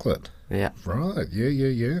white chocolate. Yeah. Right,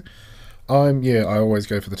 yeah. I always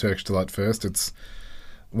go for the Turkish Delight first. It's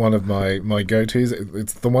one of my go-tos.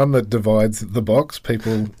 It's the one that divides the box.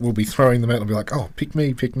 People will be throwing them out and be like, oh, pick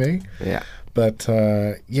me. Yeah. But,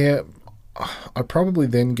 I'd probably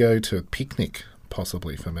then go to Picnic,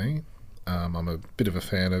 possibly, for me. I'm a bit of a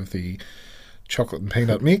fan of the chocolate and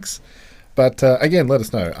peanut mix. But, again, let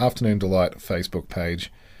us know. Afternoon Delight Facebook page.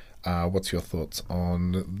 What's your thoughts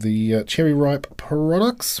on the Cherry Ripe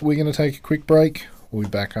products? We're going to take a quick break. We'll be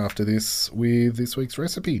back after this with this week's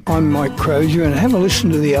recipe. I'm Mike Crozier, and have a listen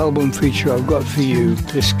to the album feature I've got for you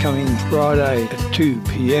this coming Friday at 2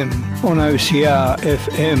 p.m. on OCR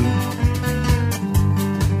FM.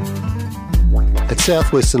 At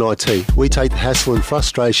Southwestern IT, we take the hassle and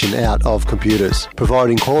frustration out of computers,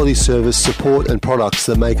 providing quality service, support and products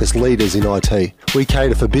that make us leaders in IT. We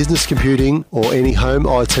cater for business computing or any home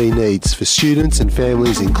IT needs for students and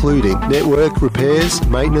families, including network repairs,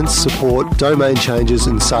 maintenance, support, domain changes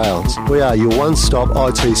and sales. We are your one-stop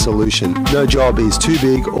IT solution. No job is too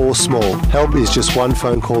big or small. Help is just one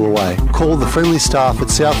phone call away. Call the friendly staff at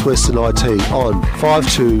Southwestern IT on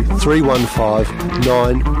 52315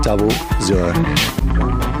 900.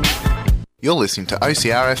 You're listening to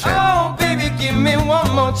OCR FM. Oh, baby, give me one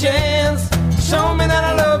more chance. Show me that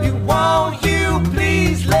I love you. Won't you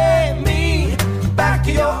please let me back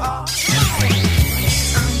your arms?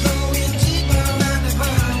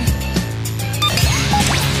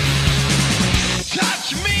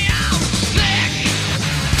 Touch me, I'm sick.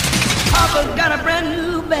 Papa's got a brand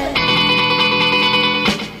new bed.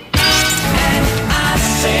 And I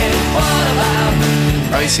said, what about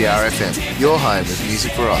OCR FM, your home of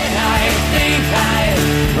music variety.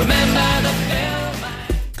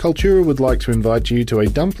 Kultura would like to invite you to a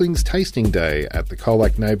dumplings tasting day at the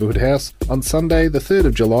Colac Neighbourhood House on Sunday the 3rd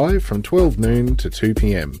of July from 12 noon to 2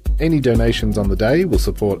 p.m. Any donations on the day will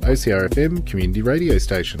support OCR-FM community radio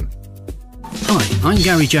station. Hi, I'm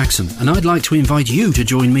Gary Jackson and I'd like to invite you to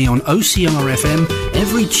join me on OCR-FM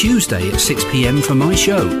every Tuesday at 6pm for my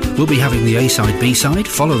show. We'll be having the A-side, B-side,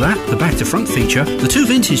 follow that, the back to front feature, the 2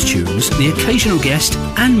 vintage tunes, the occasional guest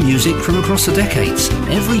and music from across the decades.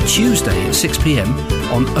 Every Tuesday at 6pm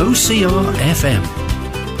on OCR-FM.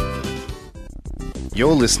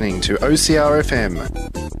 You're listening to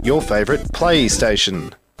OCR-FM, your favourite play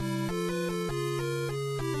station.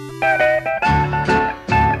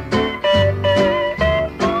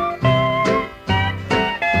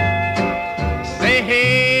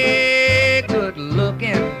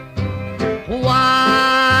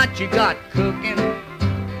 You got cooking?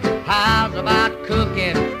 How's about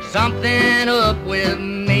cooking something up with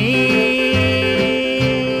me?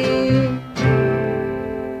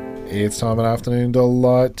 It's time at Afternoon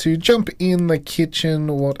Delight to jump in the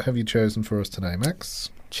kitchen. What have you chosen for us today,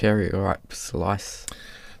 Max? Cherry ripe slice.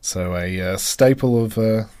 So a staple of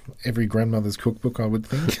every grandmother's cookbook, I would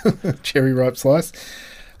think. Cherry ripe slice.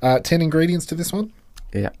 10 ingredients to this one?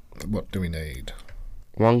 Yeah. What do we need?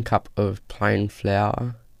 1 cup of plain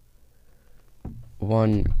flour.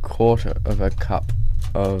 1/4 of a cup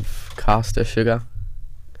of caster sugar,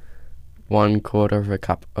 1/4 of a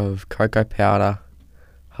cup of cocoa powder,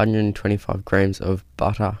 125 grams of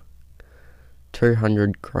butter,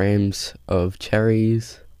 200 grams of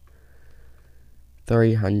cherries,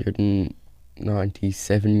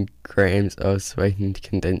 397 grams of sweetened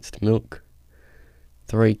condensed milk,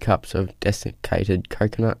 3 cups of desiccated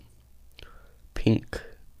coconut, pink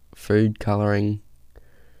food colouring,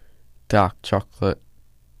 dark chocolate,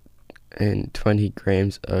 and 20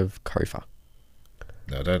 grams of kofa.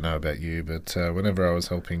 I don't know about you, but whenever I was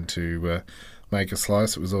helping to make a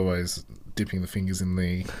slice, it was always dipping the fingers in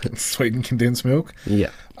the sweetened condensed milk. Yeah.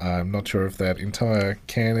 I'm not sure if that entire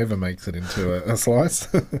can ever makes it into a slice.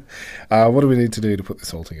 What do we need to do to put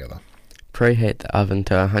this all together? Preheat the oven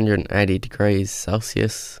to 180 degrees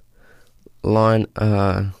Celsius. Line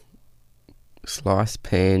a slice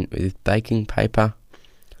pan with baking paper.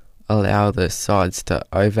 Allow the sides to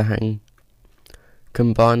overhang.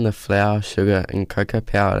 Combine the flour, sugar and cocoa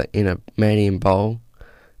powder in a medium bowl.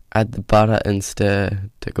 Add the butter and stir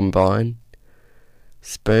to combine.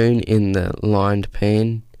 Spoon in the lined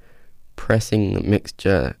pan, pressing the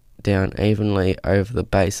mixture down evenly over the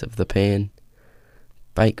base of the pan.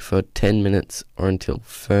 Bake for 10 minutes or until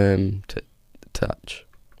firm to touch.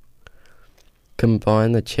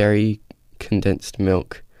 Combine the cherry, condensed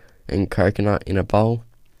milk and coconut in a bowl.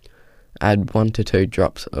 Add 1 to 2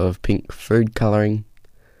 drops of pink food colouring.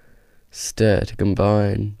 Stir to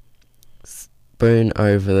combine. Spoon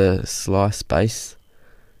over the slice base.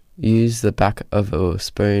 Use the back of a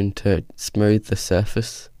spoon to smooth the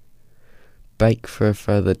surface. Bake for a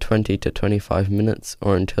further 20 to 25 minutes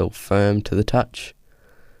or until firm to the touch.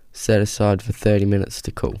 Set aside for 30 minutes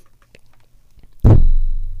to cool.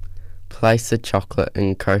 Place the chocolate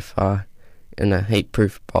and kofa in a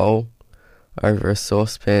heat-proof bowl over a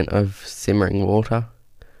saucepan of simmering water.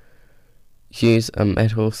 Use a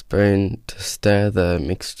metal spoon to stir the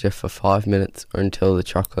mixture for 5 minutes or until the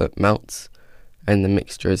chocolate melts and the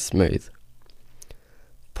mixture is smooth.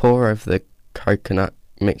 Pour over the coconut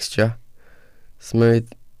mixture,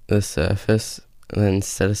 smooth the surface, and then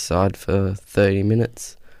set aside for 30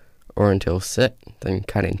 minutes or until set, then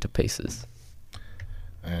cut into pieces.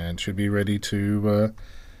 And should be ready to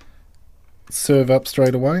serve up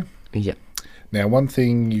straight away? Yep. Now, one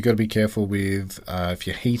thing you've got to be careful with if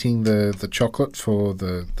you're heating the chocolate for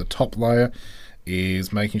the top layer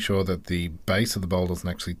is making sure that the base of the bowl doesn't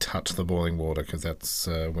actually touch the boiling water, because that's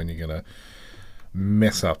when you're going to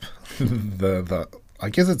mess up the I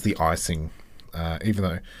guess it's the icing, even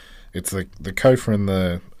though it's the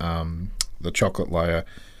kofa and the chocolate layer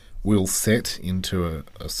will set into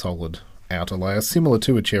a solid outer layer, similar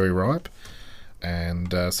to a cherry ripe.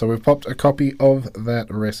 And so we've popped a copy of that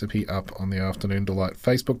recipe up on the Afternoon Delight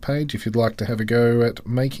Facebook page if you'd like to have a go at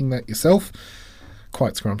making that yourself.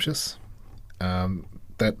 Quite scrumptious.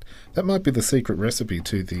 That might be the secret recipe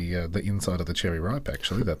to the inside of the cherry ripe,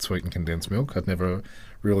 actually, that sweetened condensed milk. I'd never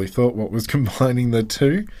really thought what was combining the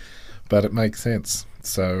two, but it makes sense.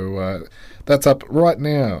 So that's up right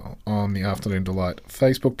now on the Afternoon Delight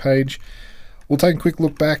Facebook page. We'll take a quick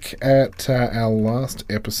look back at our last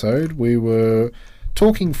episode. We were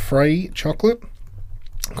talking Frey chocolate,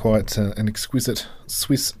 quite an exquisite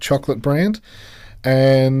Swiss chocolate brand.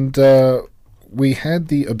 And we had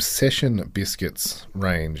the Obsession biscuits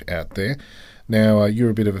range out there. Now,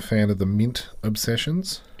 you're a bit of a fan of the mint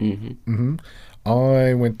Obsessions. Mm-hmm.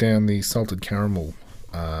 I went down the salted caramel.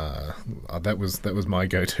 That was my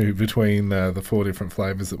go-to between the 4 different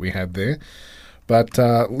flavours that we had there. But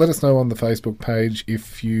let us know on the Facebook page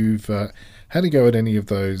if you've had a go at any of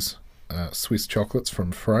those Swiss chocolates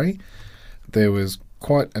from Frey. There was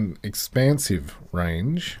quite an expansive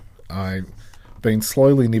range. I've been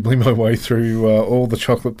slowly nibbling my way through all the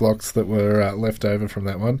chocolate blocks that were left over from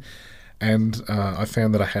that one. And I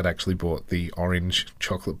found that I had actually bought the orange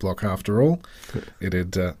chocolate block after all. It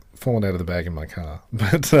had fallen out of the bag in my car.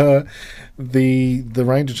 But the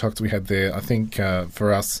range of chocolates we had there, I think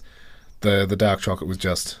for us, the dark chocolate was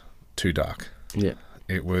just too dark. Yeah.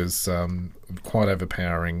 It was quite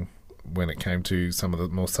overpowering when it came to some of the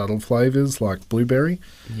more subtle flavours like blueberry.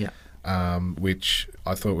 Yeah. Which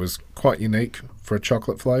I thought was quite unique for a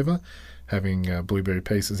chocolate flavour, having blueberry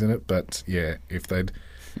pieces in it. But yeah, if they'd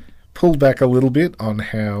pulled back a little bit on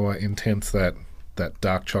how intense that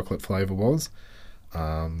dark chocolate flavour was,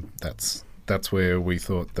 that's where we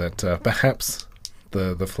thought that perhaps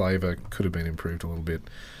the flavour could have been improved a little bit.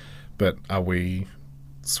 But are we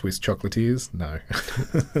Swiss chocolatiers? No.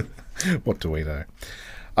 What do we know?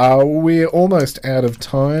 We're almost out of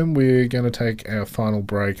time. We're going to take our final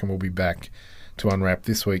break and we'll be back to unwrap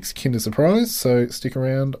this week's Kinder Surprise, so stick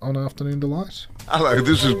around on Afternoon Delight. Hello,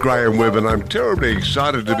 this is Graham Webb and I'm terribly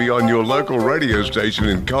excited to be on your local radio station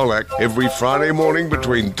in Colac every Friday morning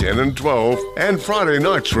between 10 and 12 and Friday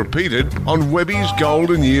nights repeated on Webby's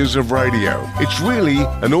Golden Years of Radio. It's really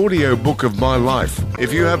an audio book of my life.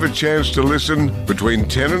 If you have a chance to listen between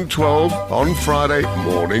 10 and 12 on Friday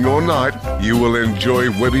morning or night, you will enjoy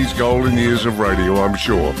Webby's Golden Years of Radio, I'm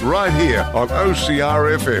sure, right here on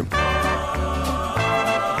OCR FM.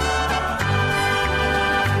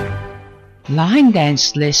 Line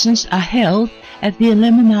dance lessons are held at the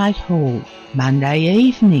Illuminate Hall Monday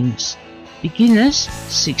evenings. Beginners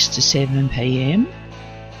 6 to 7 p.m.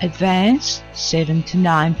 Advanced 7 to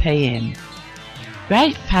 9 p.m.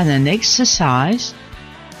 Great fun and exercise.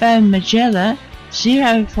 Phone Magella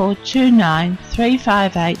 0429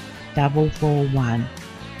 358 441.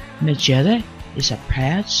 Magella is a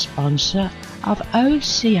proud sponsor of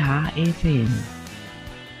OCR FM.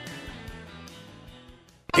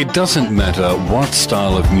 It doesn't matter what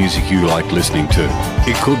style of music you like listening to.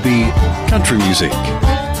 It could be country music,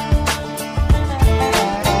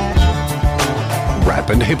 rap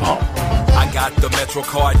and hip-hop, I got the Metro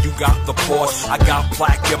card, you got the Porsche. I got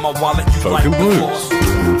plaque in my wallet, you folk like and the blues,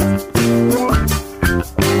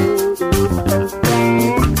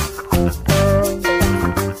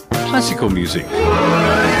 classical music.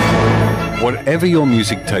 Whatever your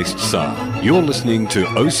music tastes are, you're listening to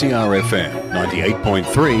OCR FM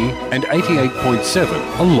 98.3 and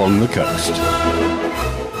 88.7 along the coast.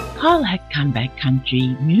 Colac Comeback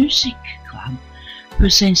Country Music Club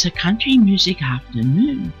presents a country music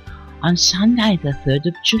afternoon on Sunday the 3rd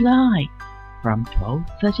of July from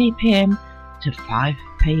 12:30 p.m. to 5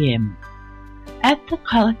 p.m. at the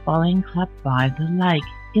Colac Bowling Club by the lake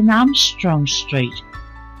in Armstrong Street.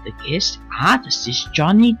 The guest artist is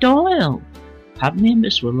Johnny Doyle. Club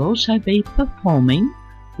members will also be performing.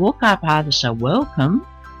 Walk-up artists are welcome,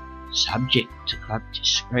 subject to club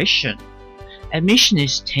discretion. Admission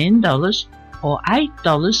is $10 or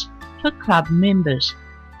 $8 for club members.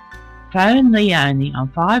 Phone Leonie on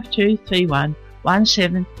 5231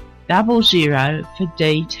 1700 for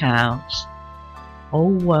details. All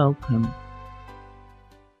welcome.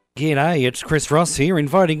 G'day, it's Chris Ross here,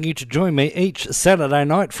 inviting you to join me each Saturday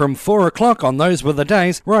night from 4 o'clock on Those Were the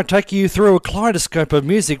Days, where I take you through a kaleidoscope of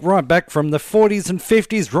music right back from the 40s and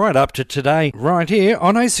 50s right up to today, right here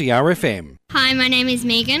on OCR FM. Hi, my name is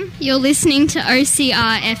Megan. You're listening to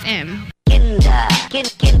OCR FM. Kinder, Kinder,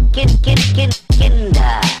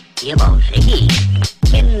 ihr Bolschewik.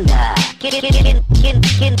 Kinder, Kinder,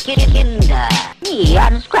 me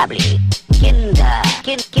unscrabbly. Kinder,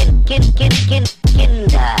 Kinder.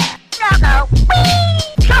 Choco, wee,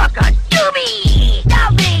 Choco Doobie,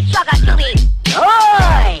 Doobie, Choco Doobie,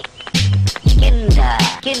 joy. Kinder,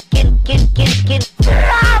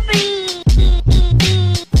 Robbie.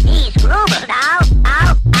 He's grooving now,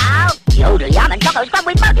 ow. Yodel, yum, and Choco Scrub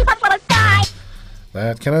with Monkey Pups will die.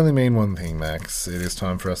 That can only mean one thing, Max. It is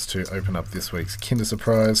time for us to open up this week's Kinder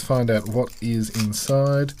Surprise, find out what is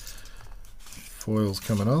inside. Foil's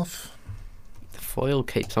coming off. Foil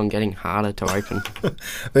keeps on getting harder to open.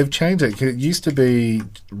 They've changed it. It used to be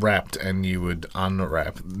wrapped and you would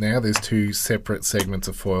unwrap. Now there's two separate segments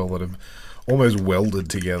of foil that have almost welded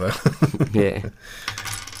together. Yeah.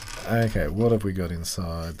 Okay, what have we got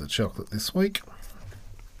inside the chocolate this week?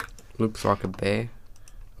 Looks like a bear.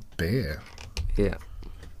 Bear? Yeah.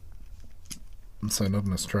 So not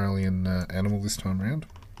an Australian animal this time round?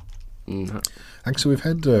 No. Actually, we've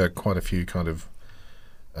had quite a few kind of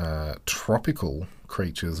tropical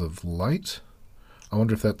creatures of late. I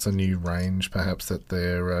wonder if that's a new range, perhaps, that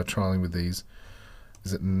they're trialling with these.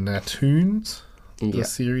 Is it Natoons? The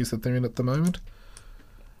series that they're in at the moment?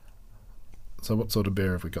 So what sort of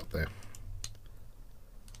bear have we got there?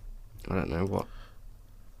 I don't know what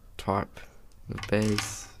type of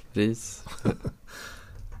bears it is.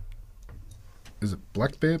 Is it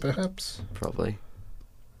black bear, perhaps? Probably.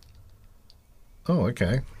 Oh,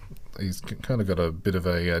 okay. He's kind of got a bit of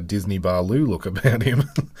a Disney Baloo look about him.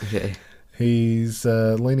 Yeah. He's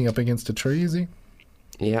leaning up against a tree, is he?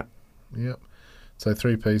 Yeah. Yep. So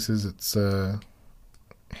 3 pieces. It's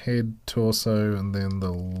head, torso, and then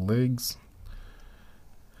the legs.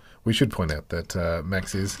 We should point out that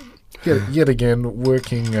Max is yet again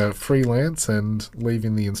working freelance and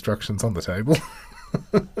leaving the instructions on the table.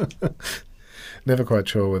 Never quite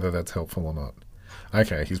sure whether that's helpful or not.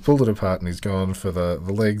 Okay, he's pulled it apart and he's gone for the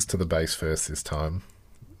legs to the base first this time.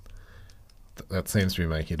 That seems to be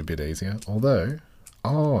making it a bit easier. Although,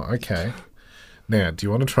 okay. Now, do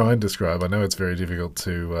you want to try and describe, I know it's very difficult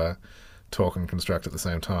to talk and construct at the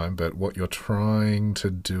same time, but what you're trying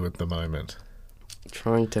to do at the moment?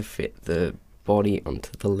 Trying to fit the body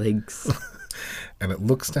onto the legs. And it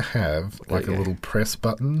looks to have like a little press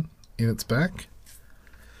button in its back.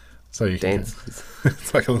 So you can,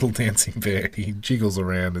 it's like a little dancing bear. He jiggles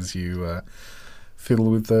around as you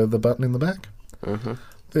fiddle with the button in the back. Uh-huh.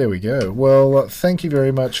 There we go. Well, thank you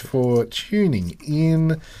very much for tuning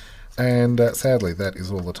in. And sadly, that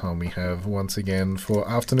is all the time we have once again for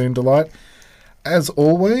Afternoon Delight. As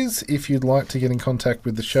always, if you'd like to get in contact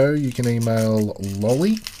with the show, you can email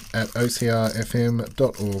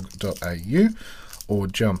lolly@ocrfm.org.au or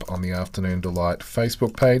jump on the Afternoon Delight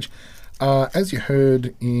Facebook page. As you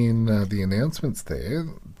heard in the announcements there,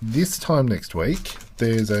 this time next week,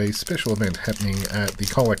 there's a special event happening at the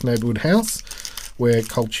Colac Neighbourhood House where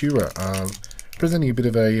Cultura are presenting a bit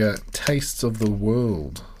of a Tastes of the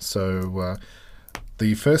World. So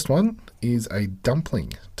the first one is a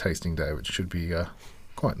dumpling tasting day, which should be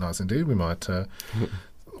quite nice indeed. We might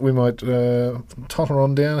totter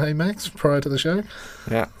on down, hey Max, prior to the show.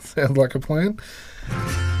 Yeah. Sounds like a plan.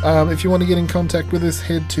 If you want to get in contact with us,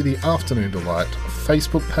 head to the Afternoon Delight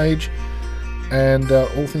Facebook page. And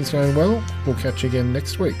all things going well, we'll catch you again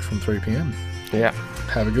next week from 3 p.m. Yeah.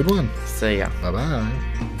 Have a good one. See ya. Bye-bye.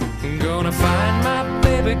 Gonna find my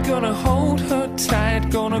baby, gonna hold her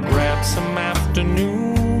tight, gonna grab some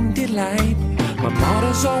afternoon delight. My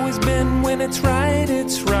motto's always been when it's right,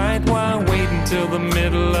 why wait until the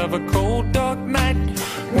middle of a cold dark night,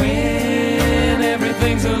 when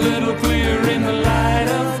everything's a little clearer in the light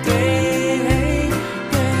of day.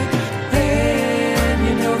 And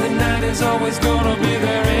you know the night is always gonna be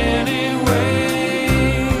there anyway.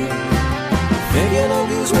 Thinking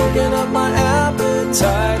of you's working up my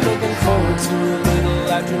appetite, looking forward to a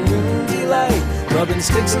little afternoon delight. Rubbing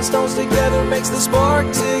sticks and stones together makes the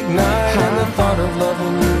sparks ignite, and the thought of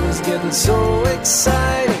loving you is getting so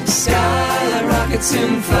exciting. Sky rockets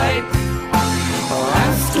in flight,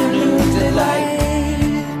 afternoon delight.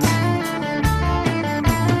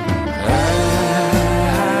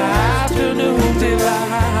 Afternoon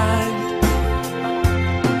delight.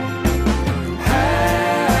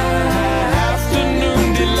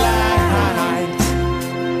 Afternoon delight.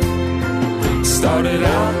 Started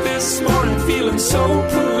out this morning feeling so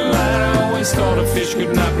polite. I always thought a fish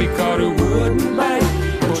could not be caught who wouldn't bite,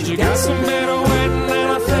 but you got some better wetting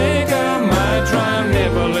and I think I might try a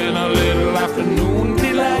nibble in a little afternoon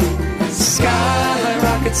delight. Sky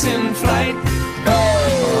rockets in flight,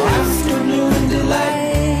 afternoon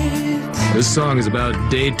delight. This song is about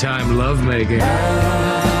daytime lovemaking.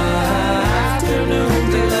 Afternoon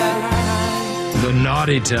delight. The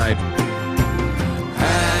naughty type.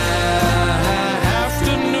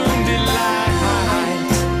 Afternoon delight.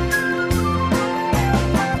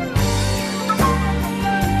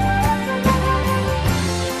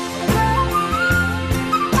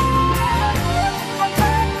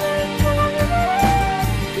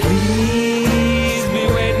 Please be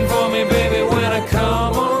waiting for me, baby, when I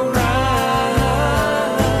come around.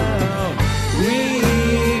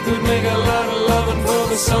 We could make a lot of loving before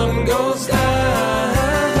the sun goes down.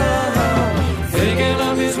 Thinking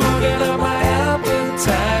of you's working up my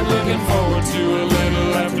appetite, looking forward to a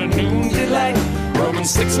little afternoon delight. Rubbing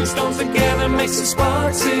sticks and stones together makes the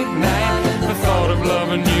sparks ignite, and the thought of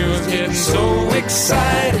loving you is getting so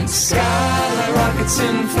exciting. Sky rockets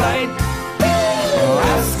in flight.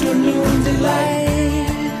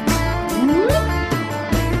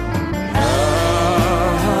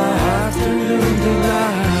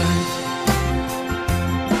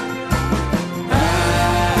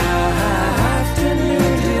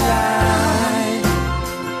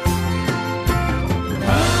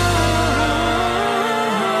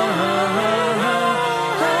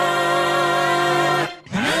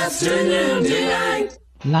 Afternoon Delight.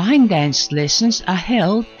 Line dance lessons are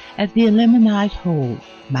held at the Lemonade Hall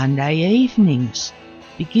Monday evenings.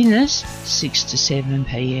 Beginners 6 to 7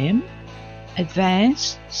 p.m.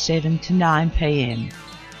 Advanced 7 to 9 p.m.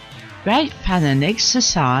 Great fun and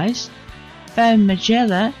exercise. Phone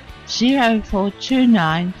Magella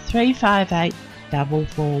 0429 358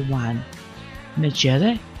 441.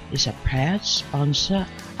 Magella is a proud sponsor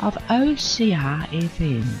of OCR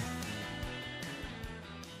FM.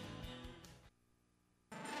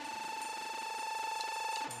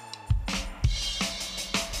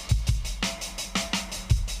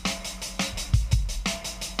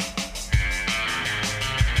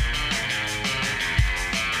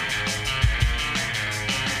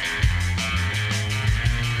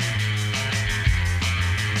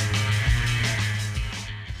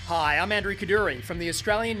 Hi, I'm Andrew Kaduri from the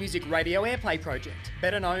Australian Music Radio Airplay Project,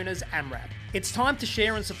 better known as AMRAP. It's time to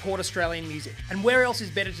share and support Australian music, and where else is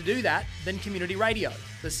better to do that than community radio?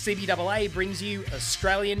 The CBAA brings you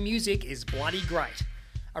Australian Music is Bloody Great,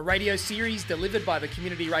 a radio series delivered by the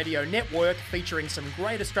Community Radio Network featuring some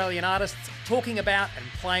great Australian artists talking about and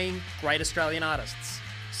playing great Australian artists.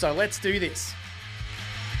 So let's do this.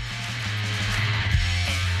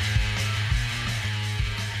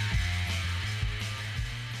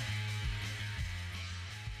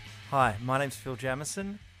 Hi, my name's Phil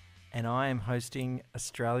Jamison, and I am hosting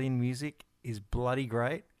Australian Music is Bloody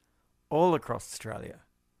Great all across Australia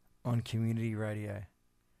on Community Radio.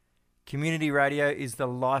 Community Radio is the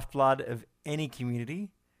lifeblood of any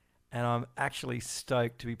community, and I'm actually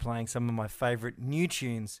stoked to be playing some of my favourite new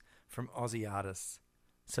tunes from Aussie artists.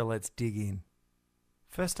 So let's dig in.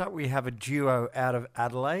 First up, we have a duo out of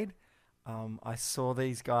Adelaide. I saw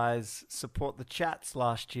these guys support the Chats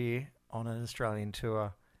last year on an Australian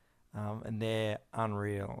tour. And they're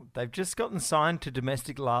unreal. They've just gotten signed to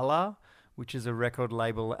Domestic Lala, which is a record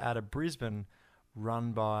label out of Brisbane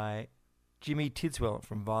run by Jimmy Tidswell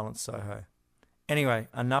from Violent Soho. Anyway,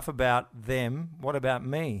 enough about them. What about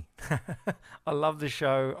me? I love the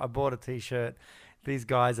show. I bought a t-shirt. These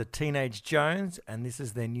guys are Teenage Jones, and this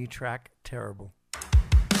is their new track, Terrible.